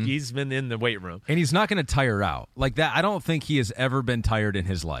muscle. He's been in the weight room. And he's not going to tire out. Like that, I don't think he has ever been tired in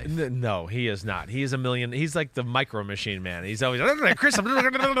his life. No, he is not. He is he's like the Micro Machine Man. He's always, Chris, I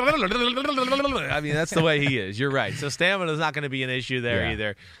mean, that's the way he is. You're right. So stamina is not going to be an issue there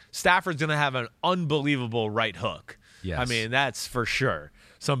either. Stafford's going to have an unbelievable right hook. Yes. I mean, that's for sure.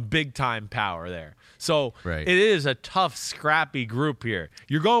 some big-time power there. So Right. it is a tough, scrappy group here.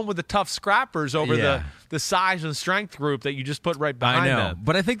 You're going with the tough scrappers over Yeah. the size and strength group that you just put right behind I know, them.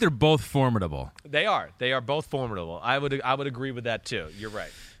 but I think they're both formidable, They are both formidable. I would agree with that too. You're right.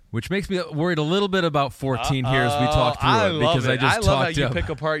 which makes me worried a little bit about 14 here as we talk through I it love because it. I just love how talked you up. pick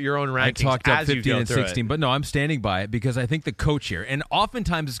apart your own rankings. I talked up as you 15 go and through 16, it. but no, I'm standing by it because I think the coach here, and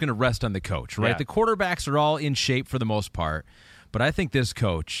oftentimes it's going to rest on the coach, right? Yeah. The quarterbacks are all in shape for the most part, but I think this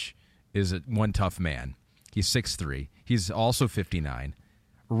coach is one tough man. He's 6'3". He's also 59.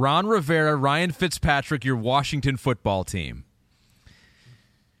 Ron Rivera, Ryan Fitzpatrick, your Washington football team.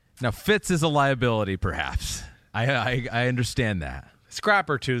 Now, Fitz is a liability, perhaps. I understand that.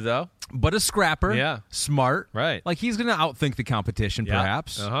 Scrapper too, though. But a scrapper, Yeah. smart, Right. Like he's going to outthink the competition, Yeah.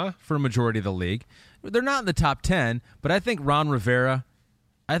 perhaps, Uh-huh. for a majority of the league. They're not in the top 10, but I think Ron Rivera,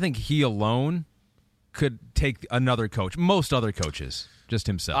 I think he alone could take another coach, most other coaches, just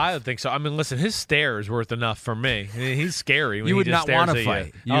himself. I don't think so. I mean, listen, his stare is worth enough for me. I mean, he's scary. When You he would just not wanna stares at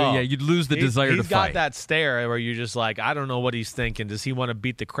fight. You. Yeah, you'd lose the desire to He's got fight. that stare where you're just like, I don't know what he's thinking. Does he want to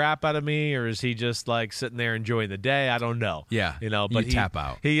beat the crap out of me, or is he just like sitting there enjoying the day? I don't know. Yeah, but you tap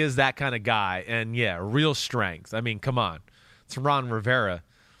out. He is that kind of guy, and yeah, real strength. I mean, come on, it's Ron Rivera,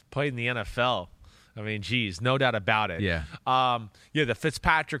 played in the NFL. I mean, geez, no doubt about it. Yeah. The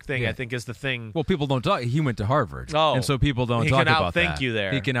Fitzpatrick thing, Yeah. I think, is the thing. Well, people don't talk. He went to Harvard, Oh, and so people don't he talk can about outthink that. you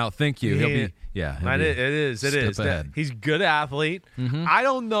there. He can outthink you. He'll be, yeah. he'll And be it is. It step is. ahead. Mm-hmm. He's a good athlete. I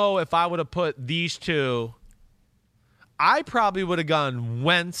don't know if I would have put these two. I probably would have gone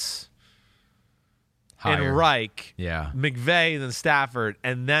Wentz Higher. and Reich, Yeah. McVay, then Stafford,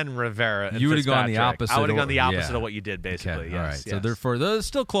 and then Rivera. And You would have gone the Fitzpatrick. opposite. I would have gone the or- opposite yeah. of what you did, basically. Okay, Yes, all right. So yes. they're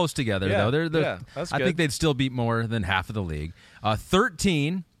still close together, Yeah, though. yeah, that's I good. think they'd still beat more than half of the league.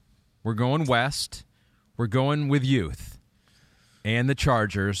 13, we're going west. We're going with youth. And the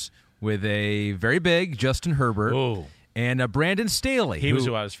Chargers with a very big Justin Herbert Ooh. and Brandon Staley. He was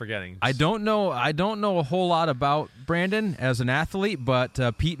who I was forgetting. I don't know a whole lot about Brandon as an athlete, but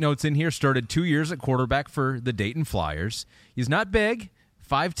Pete notes in here started 2 years at quarterback for the Dayton Flyers. He's not big,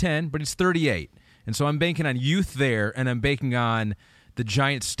 5'10", but he's 38. And so I'm banking on youth there, and I'm banking on the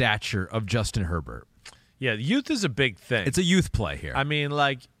giant stature of Justin Herbert. Yeah, youth is a big thing. It's a youth play here. I mean,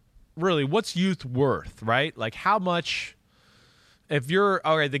 like, really, what's youth worth, right? Like, how much? If you're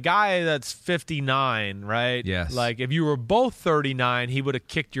the guy that's 59, right? Yes. Like, if you were both 39, he would have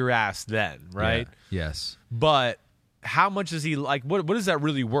kicked your ass then, right? Yeah. Yes. But how much is he like? What is that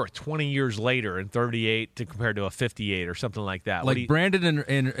really worth? 20 years later, and 38 to compare to a 58 or something like that. Like Brandon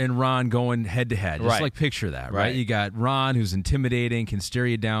and Ron going head to head. Just Right. like picture that, right? Right. You got Ron who's intimidating, can stare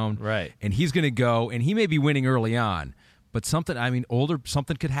you down. Right. And he's going to go, and he may be winning early on, but something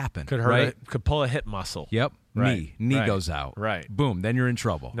could happen. could hurt, right? could pull a hip muscle. Yep. Right. Knee Right. goes out. Right. Boom. Then you're in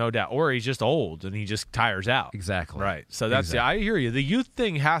trouble. No doubt. Or he's just old and he just tires out. Exactly. Right. So that's Exactly. I hear you. The youth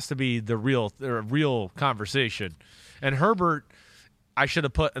thing has to be the real conversation. And Herbert, I should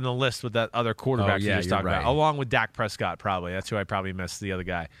have put in the list with that other quarterback Oh, yeah, you just you're talked right. about, along with Dak Prescott. Probably that's who I probably missed. The other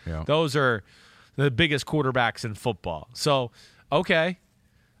guy. Yeah. Those are the biggest quarterbacks in football. So okay.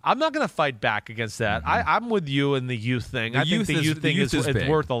 I'm not going to fight back against that. I'm with you in the youth thing. I think the youth thing is big.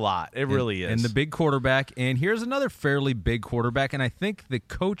 worth a lot. It really is. And the big quarterback. And here's another fairly big quarterback, and I think the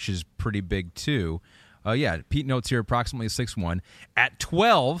coach is pretty big too. Pete notes here approximately 6'1". At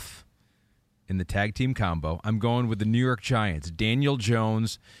 12 in the tag team combo, I'm going with the New York Giants. Daniel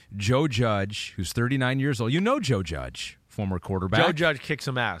Jones, Joe Judge, who's 39 years old. You know Joe Judge, former quarterback. Joe Judge kicks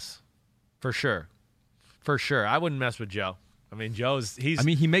some ass, for sure. For sure. I wouldn't mess with Joe. I mean,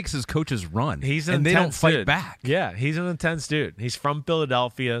 he makes his coaches run. He's an and they don't intense fight dude. back. Yeah, he's an intense dude. He's from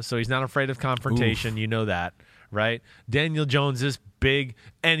Philadelphia, so he's not afraid of confrontation. Oof. You know that, right? Daniel Jones is big,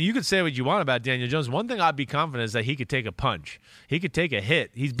 and you could say what you want about Daniel Jones. One thing I'd be confident is that he could take a punch. He could take a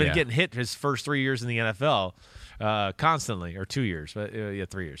hit. He's been getting hit his first 3 years in the NFL constantly, or 2 years.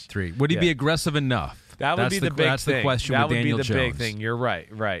 3 years. 3. Would he be aggressive enough? That would be the big thing. That's the question that with Daniel would be the Jones. big thing. You're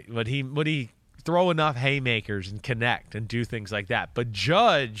right. Would he throw enough haymakers and connect and do things like that? But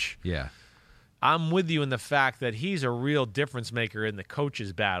Judge, Yeah. I'm with you in the fact that he's a real difference maker in the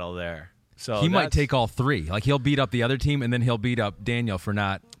coaches' battle there. So He might that's- take all 3. Like, he'll beat up the other team, and then he'll beat up Daniel for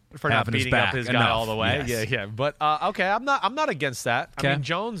not having beating his back up his guy enough. all the way. Yes. Yeah. But okay, I'm not against that. I Okay. mean,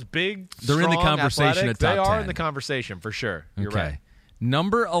 Jones, big, They're in the strong, conversation athletic, at top They are 10. in the conversation for sure. You're Okay. right.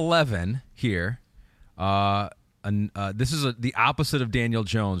 Number 11 here. This is the opposite of Daniel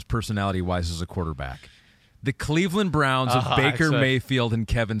Jones, personality-wise, as a quarterback. The Cleveland Browns of Baker excellent. Mayfield and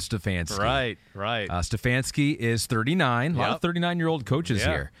Kevin Stefanski. Right. Stefanski is 39. A lot of 39-year-old coaches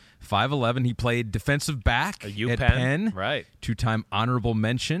here. 5'11". He played defensive back at Penn. Right. Two-time honorable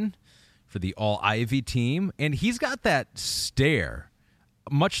mention for the All-Ivy team. And he's got that stare,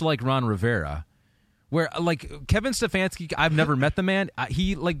 much like Ron Rivera, where, like, Kevin Stefanski, I've never met the man.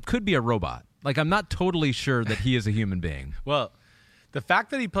 He, like, could be a robot. Like, I'm not totally sure that he is a human being. Well, the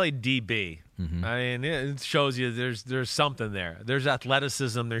fact that he played DB, I mean, it shows you there's something there. There's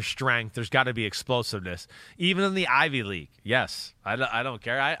athleticism, there's strength, there's got to be explosiveness. Even in the Ivy League, yes. I don't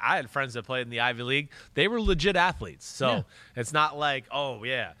care. I had friends that played in the Ivy League. They were legit athletes. So it's not like,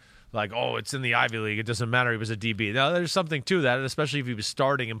 it's in the Ivy League, it doesn't matter he was a DB. No, there's something to that, especially if he was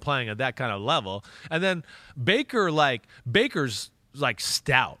starting and playing at that kind of level. And then Baker's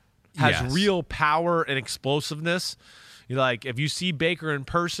stout, has real power and explosiveness. Like, if you see Baker in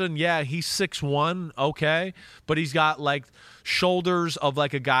person, he's 6'1", okay, but he's got, like, shoulders of,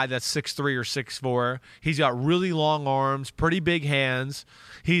 like, a guy that's 6'3" or 6'4". He's got really long arms, pretty big hands.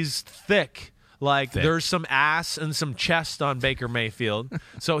 He's thick. Like, there's some ass and some chest on Baker Mayfield,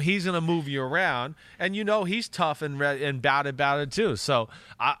 so he's going to move you around. And he's tough and bad about it, too. So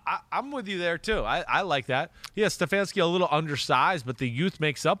I'm with you there, too. I like that. Yeah, Stefanski a little undersized, but the youth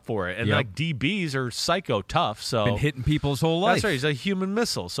makes up for it. And, like, DBs are psycho tough. So been hitting people his whole life. That's right. He's a human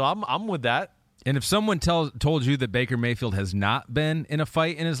missile. So I'm with that. And if someone told you that Baker Mayfield has not been in a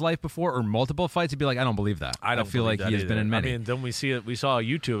fight in his life before, or multiple fights, you'd be like, I don't believe that. I don't feel like he has been in many. I mean, then we saw a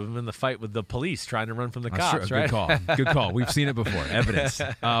YouTube of him in the fight with the police trying to run from the cops, sure. right? Good call. We've seen it before. Evidence.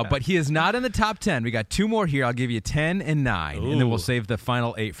 But he is not in the top 10. We got 2 more here. I'll give you 10 and 9, and then we'll save the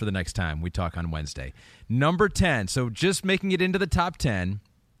final 8 for the next time we talk on Wednesday. Number 10, so just making it into the top 10,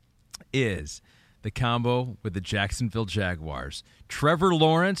 is the combo with the Jacksonville Jaguars. Trevor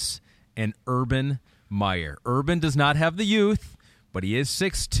Lawrence and Urban Meyer. Urban does not have the youth, but he is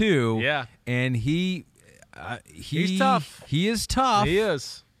 6'2". Yeah. And he's tough. He is tough. He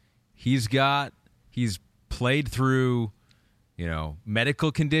is. He's played through,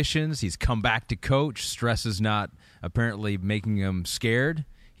 medical conditions. He's come back to coach. Stress is not apparently making him scared.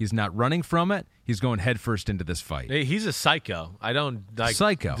 He's not running from it. He's going headfirst into this fight. He's a psycho. I don't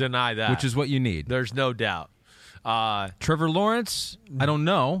deny that. Which is what you need. There's no doubt. Trevor Lawrence, I don't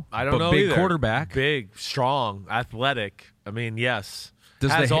know. I don't know big either. Quarterback. Big, strong, athletic. I mean, yes.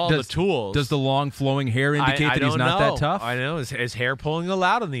 Has all the tools. Does the long flowing hair indicate that he's not that tough? I know. Is hair pulling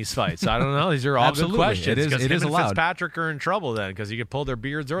allowed in these fights? I don't know. These are all good questions. It is allowed. Fitzpatrick are in trouble then because he could pull their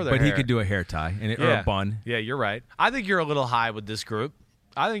beards or their hair. But he could do a hair tie or a bun. Yeah, you're right. I think you're a little high with this group.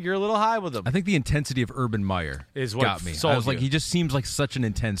 I think you're a little high with them. I think the intensity of Urban Meyer is what got me. I was like, he just seems like such an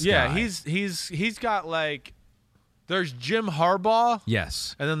intense guy. Yeah, he's got like. There's Jim Harbaugh.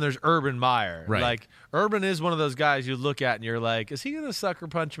 Yes. And then there's Urban Meyer. Right. Like, Urban is one of those guys you look at and you're like, is he going to sucker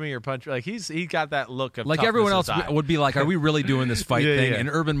punch me or punch me? Like, he got that look of like everyone else inside. would be like, are we really doing this fight thing? And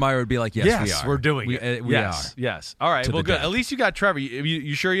Urban Meyer would be like, yes, we are. We're doing it. We are. Yes. All right. Well, good. At least you got Trevor.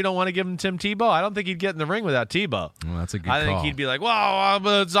 You sure you don't want to give him Tim Tebow? I don't think he'd get in the ring without Tebow. Well, that's a good I think call. he'd be like, well,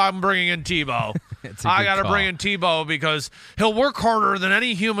 I'm bringing in Tebow. I got to bring in Tebow because he'll work harder than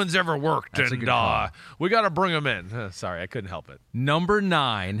any humans ever worked. That's a good and call. We got to bring him in. Sorry, I couldn't help it. Number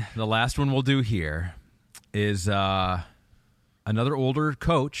 9, the last one we'll do here, is another older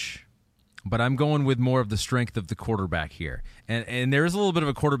coach, but I'm going with more of the strength of the quarterback here. And there is a little bit of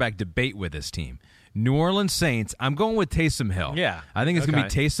a quarterback debate with this team. New Orleans Saints, I'm going with Taysom Hill. Yeah. I think it's going to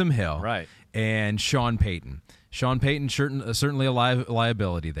be Taysom Hill right. and Sean Payton. Sean Payton, certainly a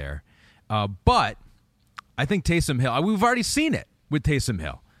liability there. But I think Taysom Hill, we've already seen it with Taysom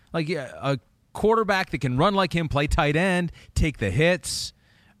Hill. Like a quarterback that can run like him, play tight end, take the hits.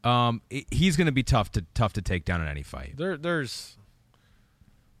 He's going to be tough to take down in any fight. There's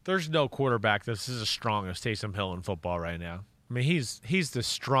no quarterback that's as strong as Taysom Hill in football right now. I mean, he's the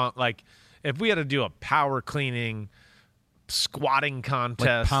strong. Like, if we had to do a power cleaning, squatting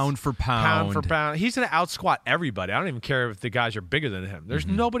contest, like pound for pound, he's going to out squat everybody. I don't even care if the guys are bigger than him. There's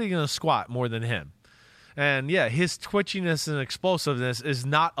nobody going to squat more than him. And yeah, his twitchiness and explosiveness is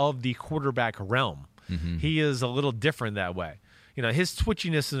not of the quarterback realm. Mm-hmm. He is a little different that way. His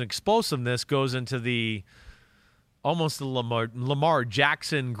twitchiness and explosiveness goes into the almost the Lamar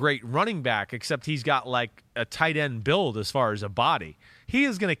Jackson great running back, except he's got like a tight end build as far as a body. He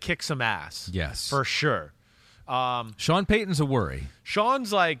is going to kick some ass. Yes. For sure. Sean Payton's a worry.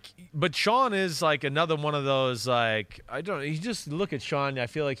 Sean's but Sean is another one of those, I don't know. You just look at Sean, I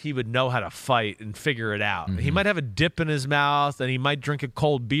feel like he would know how to fight and figure it out. He might have a dip in his mouth, and he might drink a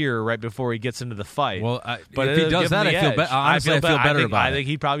cold beer right before he gets into the fight. Well, but if he does that, I feel better about it. I think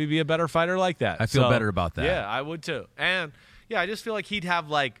he'd probably be a better fighter like that. I feel better about that. Yeah, I would too. And, yeah, I just feel like he'd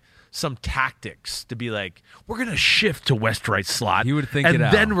have, some tactics to be we're going to shift to West right slot. He would think and it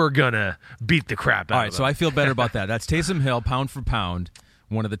out. then we're going to beat the crap out All of right, them. so I feel better about that. That's Taysom Hill, pound for pound,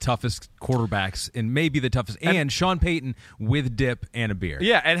 one of the toughest quarterbacks and maybe the toughest. And Sean Payton with dip and a beer.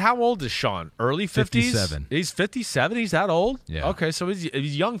 Yeah, and how old is Sean? Early 50s? 57. He's 57? He's that old? Yeah. Okay, so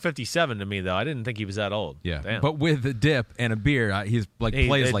he's young 57 to me, though. I didn't think he was that old. Yeah, Damn. but with a dip and a beer, he's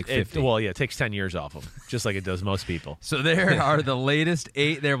plays 50. It takes 10 years off him, just like it does most people. So there are the latest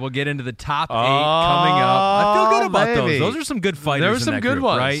 8 there. We'll get into the top 8 coming up. I feel good about baby. those. Those are some good fighters. There were in some that good group,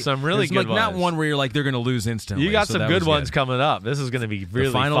 ones. right? Some really There's good Not ones. one where you're they're going to lose instantly. You got so some that good was ones coming up. This is going to be really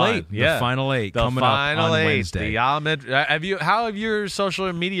the final fun. 8. Yeah. The final 8 The coming up final on 8. Wednesday. The Ahmed, how have your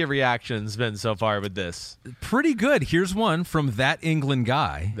social media reactions been so far with this? Pretty good. Here's one from that England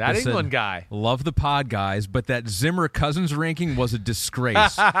guy. That said, England guy. Love the pod, guys, but that Zimmer Cousins ranking was a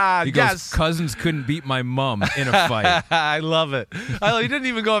disgrace. He goes, Yes. Cousins couldn't beat my mum in a fight. I love it. He didn't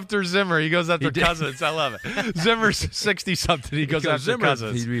even go after Zimmer. He goes after Cousins. I love it. Zimmer's 60-something. He goes after Zimmer,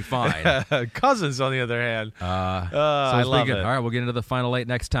 Cousins. he'd be fine. Cousins, on the other hand. So I it's love pretty good. it. All right, we'll get into the final 8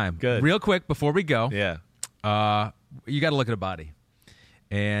 next time. Good. Real quick before we go, Yeah. you got to look at a body.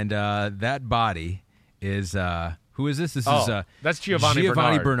 And that body is who is this? This is that's Giovanni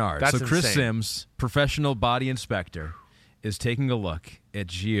Bernard. That's so Chris insane. Sims, professional body inspector, is taking a look at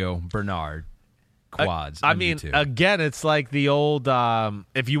Gio Bernard quads. I on mean, YouTube. again, it's like the old,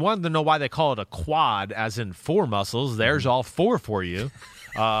 if you wanted to know why they call it a quad, as in 4 muscles, there's all 4 for you.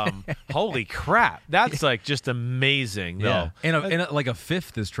 Holy crap. That's just amazing. yeah, though. and like a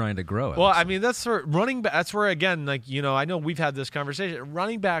fifth is trying to grow. Well, I mean, that's where running back. That's where, again, I know we've had this conversation.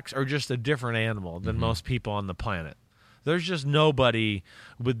 Running backs are just a different animal than most people on the planet. There's just nobody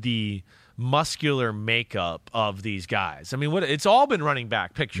with the muscular makeup of these guys. I mean, it's all been running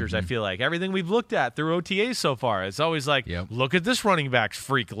back pictures. I feel like everything we've looked at through OTAs so far, it's always look at this running back's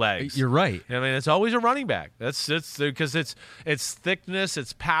freak legs. You're right. I mean, it's always a running back. It's because it's thickness,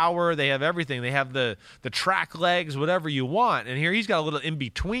 it's power. They have everything. They have the track legs, whatever you want. And here he's got a little in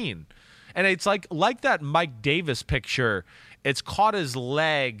between, and it's like that Mike Davis picture. It's caught his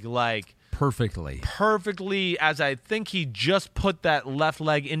leg perfectly, as I think he just put that left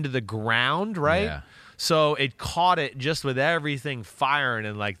leg into the ground, right? Yeah. So it caught it just with everything firing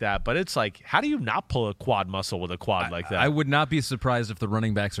and like that. But it's how do you not pull a quad muscle with a quad like that? I would not be surprised if the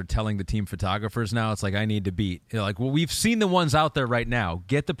running backs are telling the team photographers now, it's I need to beat. Well, we've seen the ones out there right now.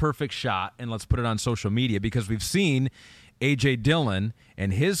 Get the perfect shot and let's put it on social media, because we've seen A.J. Dillon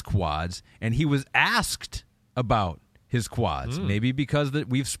and his quads, and he was asked about his quads, maybe because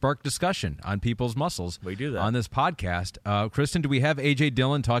we've sparked discussion on people's muscles. We do that on this podcast. Kristen, do we have A.J.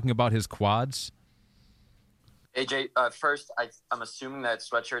 Dillon talking about his quads? AJ, first, I'm assuming that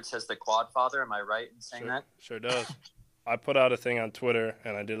sweatshirt says the Quad Father. Am I right in saying that? Sure does. I put out a thing on Twitter,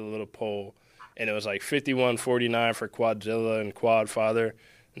 and I did a little poll, and it was 51-49 for Quadzilla and Quad Father.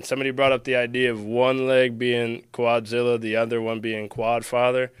 And somebody brought up the idea of one leg being Quadzilla, the other one being Quad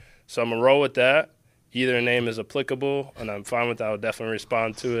Father. So I'm going to roll with that. Either name is applicable, and I'm fine with that. I'll definitely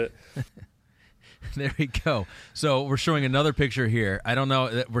respond to it. There we go. So we're showing another picture here. I don't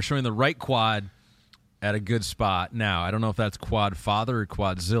know. We're showing the right quad at a good spot. Now, I don't know if that's Quad Father or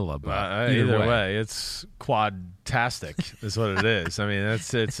Quadzilla, but either way, it's quad-tastic is what it is. I mean,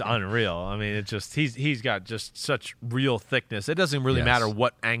 it's unreal. I mean, it just he's got just such real thickness. It doesn't really matter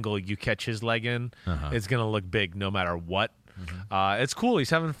what angle you catch his leg in. It's going to look big no matter what. It's cool. He's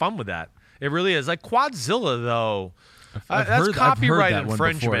having fun with that. It really is. Quadzilla, though, that's copyright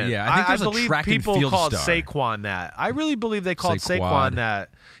infringement. Yeah, I think there's believe a track people and field called star. Saquon that. I really believe they called Saquad. Saquon that.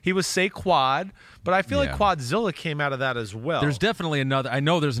 He was Saquad, but I feel like Quadzilla came out of that as well. There's definitely another. I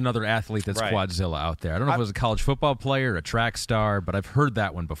know there's another athlete that's Quadzilla out there. I don't know if it was a college football player, a track star, but I've heard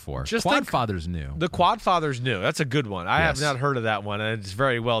that one before. Quad Father's new. The Quad Father's new. That's a good one. I have not heard of that one, and it's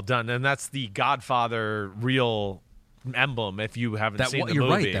very well done. And that's the Godfather real emblem. If you haven't That seen the you're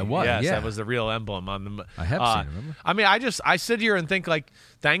movie, right, that was, yes, yeah. that was the real emblem on the. I have seen it, remember? I mean, I sit here and think like,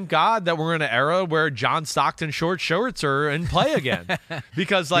 thank God that we're in an era where John Stockton short shorts are in play again,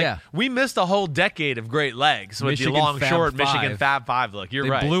 because like we missed a whole decade of great legs with Michigan the long Fab short Five. Michigan Fab Five look. You're They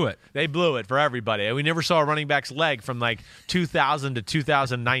right. blew it. They blew it for everybody. And we never saw a running back's leg from like 2000 to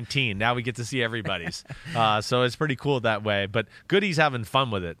 2019. Now we get to see everybody's. So it's pretty cool that way. But Goody's having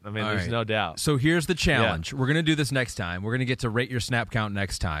fun with it. I mean, All there's right. no doubt. So here's the challenge. We're going to do this next time. We're going to get to rate your snap count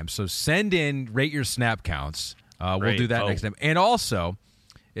next time. So send in rate your snap counts. We'll do that next time. And also,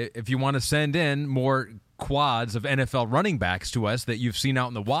 if you want to send in more quads of NFL running backs to us that you've seen out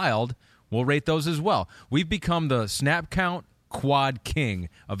in the wild, we'll rate those as well. We've become the snap count quad king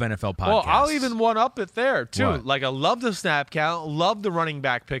of NFL podcasts. Well, I'll even one up it there, too. What? Like, I love the snap count, love the running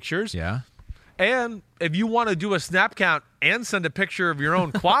back pictures. Yeah. And if you want to do a snap count and send a picture of your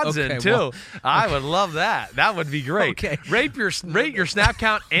own quads Okay, in, too, well, I would love that. That would be great. Okay. Rate your snap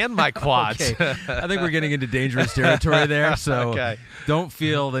count and my quads. Okay. I think we're getting into dangerous territory there, so Okay. don't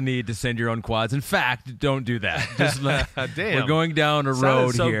feel the need to send your own quads. In fact, don't do that. Just Damn. We're going down a Sounded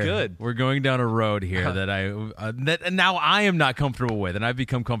road so here. good. We're going down a road here that now I am not comfortable with, and I've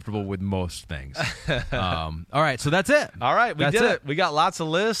become comfortable with most things. All right, so that's it. All right, we did it. We got lots of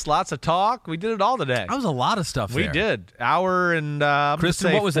lists, lots of talk. We did it all today. That was a lot of stuff. We there. did. Hour and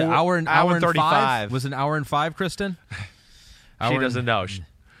Kristen, what was it? Hour and 35. 5? Was it an hour and 5, Kristen? She doesn't know.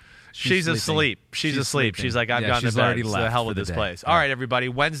 She's sleeping. asleep. She's asleep. sleeping. She's like, I've Yeah, gotten she's to bed. already So left the hell for with the this day. place. Yeah. All right, everybody.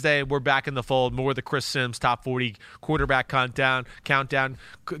 Wednesday, we're back in the fold. More of the Chris Sims Top 40 Quarterback Countdown.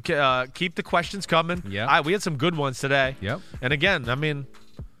 Keep the questions coming. Yeah. We had some good ones today. Yep. And again, I mean,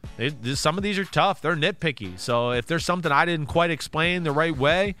 some of these are tough. They're nitpicky. So if there's something I didn't quite explain the right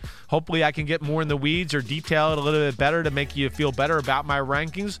way, hopefully I can get more in the weeds or detail it a little bit better to make you feel better about my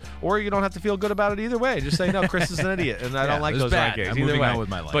rankings. Or you don't have to feel good about it either way. Just say, no, Chris is an idiot, and I don't like it was those bad. rankings. I'm either moving way. on with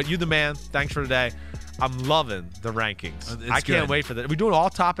my life. But you the man. Thanks for today. I'm loving the rankings. It's I can't good. wait for that. We doing all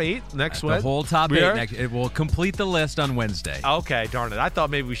top 8 next week? The whole top We 8 are? next. It will complete the list on Wednesday. Okay, darn it. I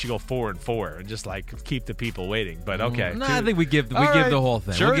thought maybe we should go 4 and 4 and just like keep the people waiting. But okay. No, I think we give All right. the whole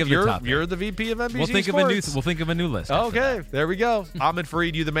thing. Sure, We'll give you're, the top 8. you're the VP of NBC We'll think Sports. we'll think of a new list. after Okay, that. there we go. Ahmed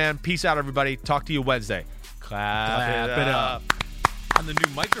Fareed, you the man. Peace out, everybody. Talk to you Wednesday. Clap it up. On the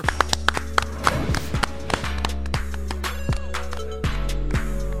new microphone.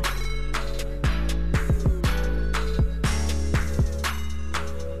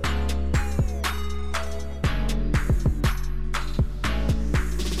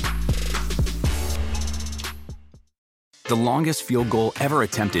 The longest field goal ever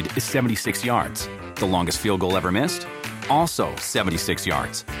attempted is 76 yards. The longest field goal ever missed? Also 76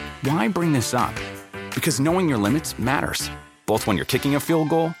 yards. Why bring this up? Because knowing your limits matters, both when you're kicking a field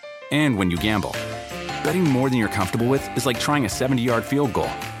goal and when you gamble. Betting more than you're comfortable with is like trying a 70-yard field goal.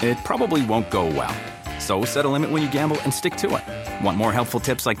 It probably won't go well. So set a limit when you gamble and stick to it. Want more helpful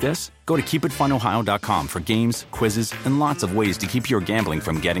tips like this? Go to keepitfunohio.com for games, quizzes, and lots of ways to keep your gambling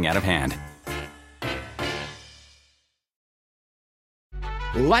from getting out of hand.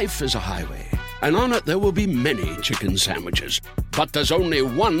 Life is a highway, and on it there will be many chicken sandwiches. But there's only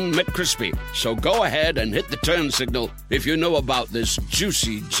one McCrispy. So go ahead and hit the turn signal if you know about this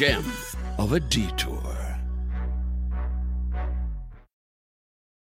juicy gem of a detour.